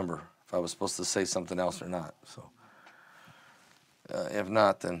can't remember if I was supposed to say something else or not. So if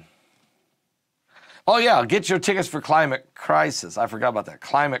not, then... Oh, yeah, get your tickets for Climate Crisis. I forgot about that.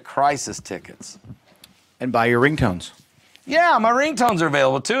 Climate Crisis tickets. And buy your ringtones. Yeah, my ringtones are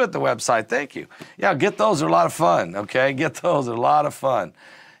available, too, at the website. Thank you. Yeah, get those. They're a lot of fun, okay? Get those. They're a lot of fun.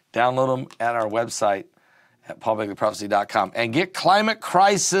 Download them at our website at paulbegleyprophecy.com. And get Climate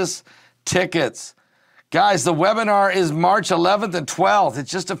Crisis tickets. Guys, the webinar is March 11th and 12th.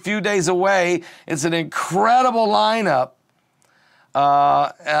 It's just a few days away. It's an incredible lineup.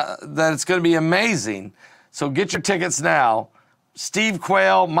 That it's going to be amazing. So get your tickets now. Steve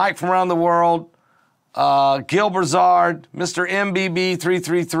Quayle, Mike from around the world, Gil Brazard, Mr.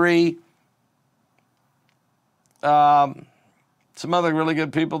 MBB333, some other really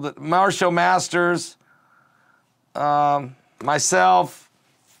good people, Marshall Masters, myself,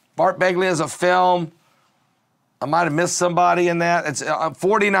 Bart Begley as a film. I might have missed somebody in that. It's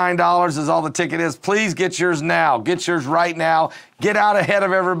 $49 is all the ticket is. Please get yours now. Get yours right now. Get out ahead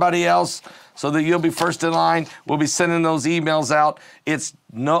of everybody else so that you'll be first in line. We'll be sending those emails out. It's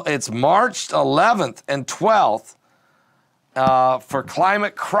March 11th and 12th for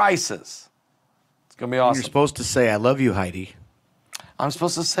Climate Crisis. It's going to be awesome. You're supposed to say, I love you, Heidi. I'm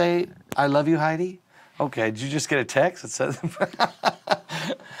supposed to say, I love you, Heidi? Okay, did you just get a text that says...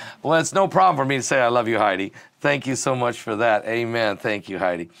 Well, it's no problem for me to say I love you, Heidi. Thank you so much for that. Amen. Thank you,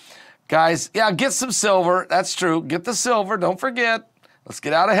 Heidi. Guys, yeah, get some silver. That's true. Get the silver. Don't forget. Let's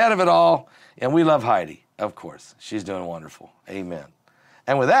get out ahead of it all. And we love Heidi, of course. She's doing wonderful. Amen.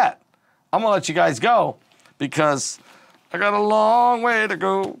 And with that, I'm gonna let you guys go because I got a long way to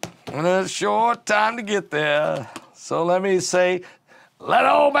go and a short time to get there. So let me say, let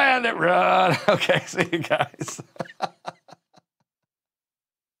old bandit run. Okay, see you guys.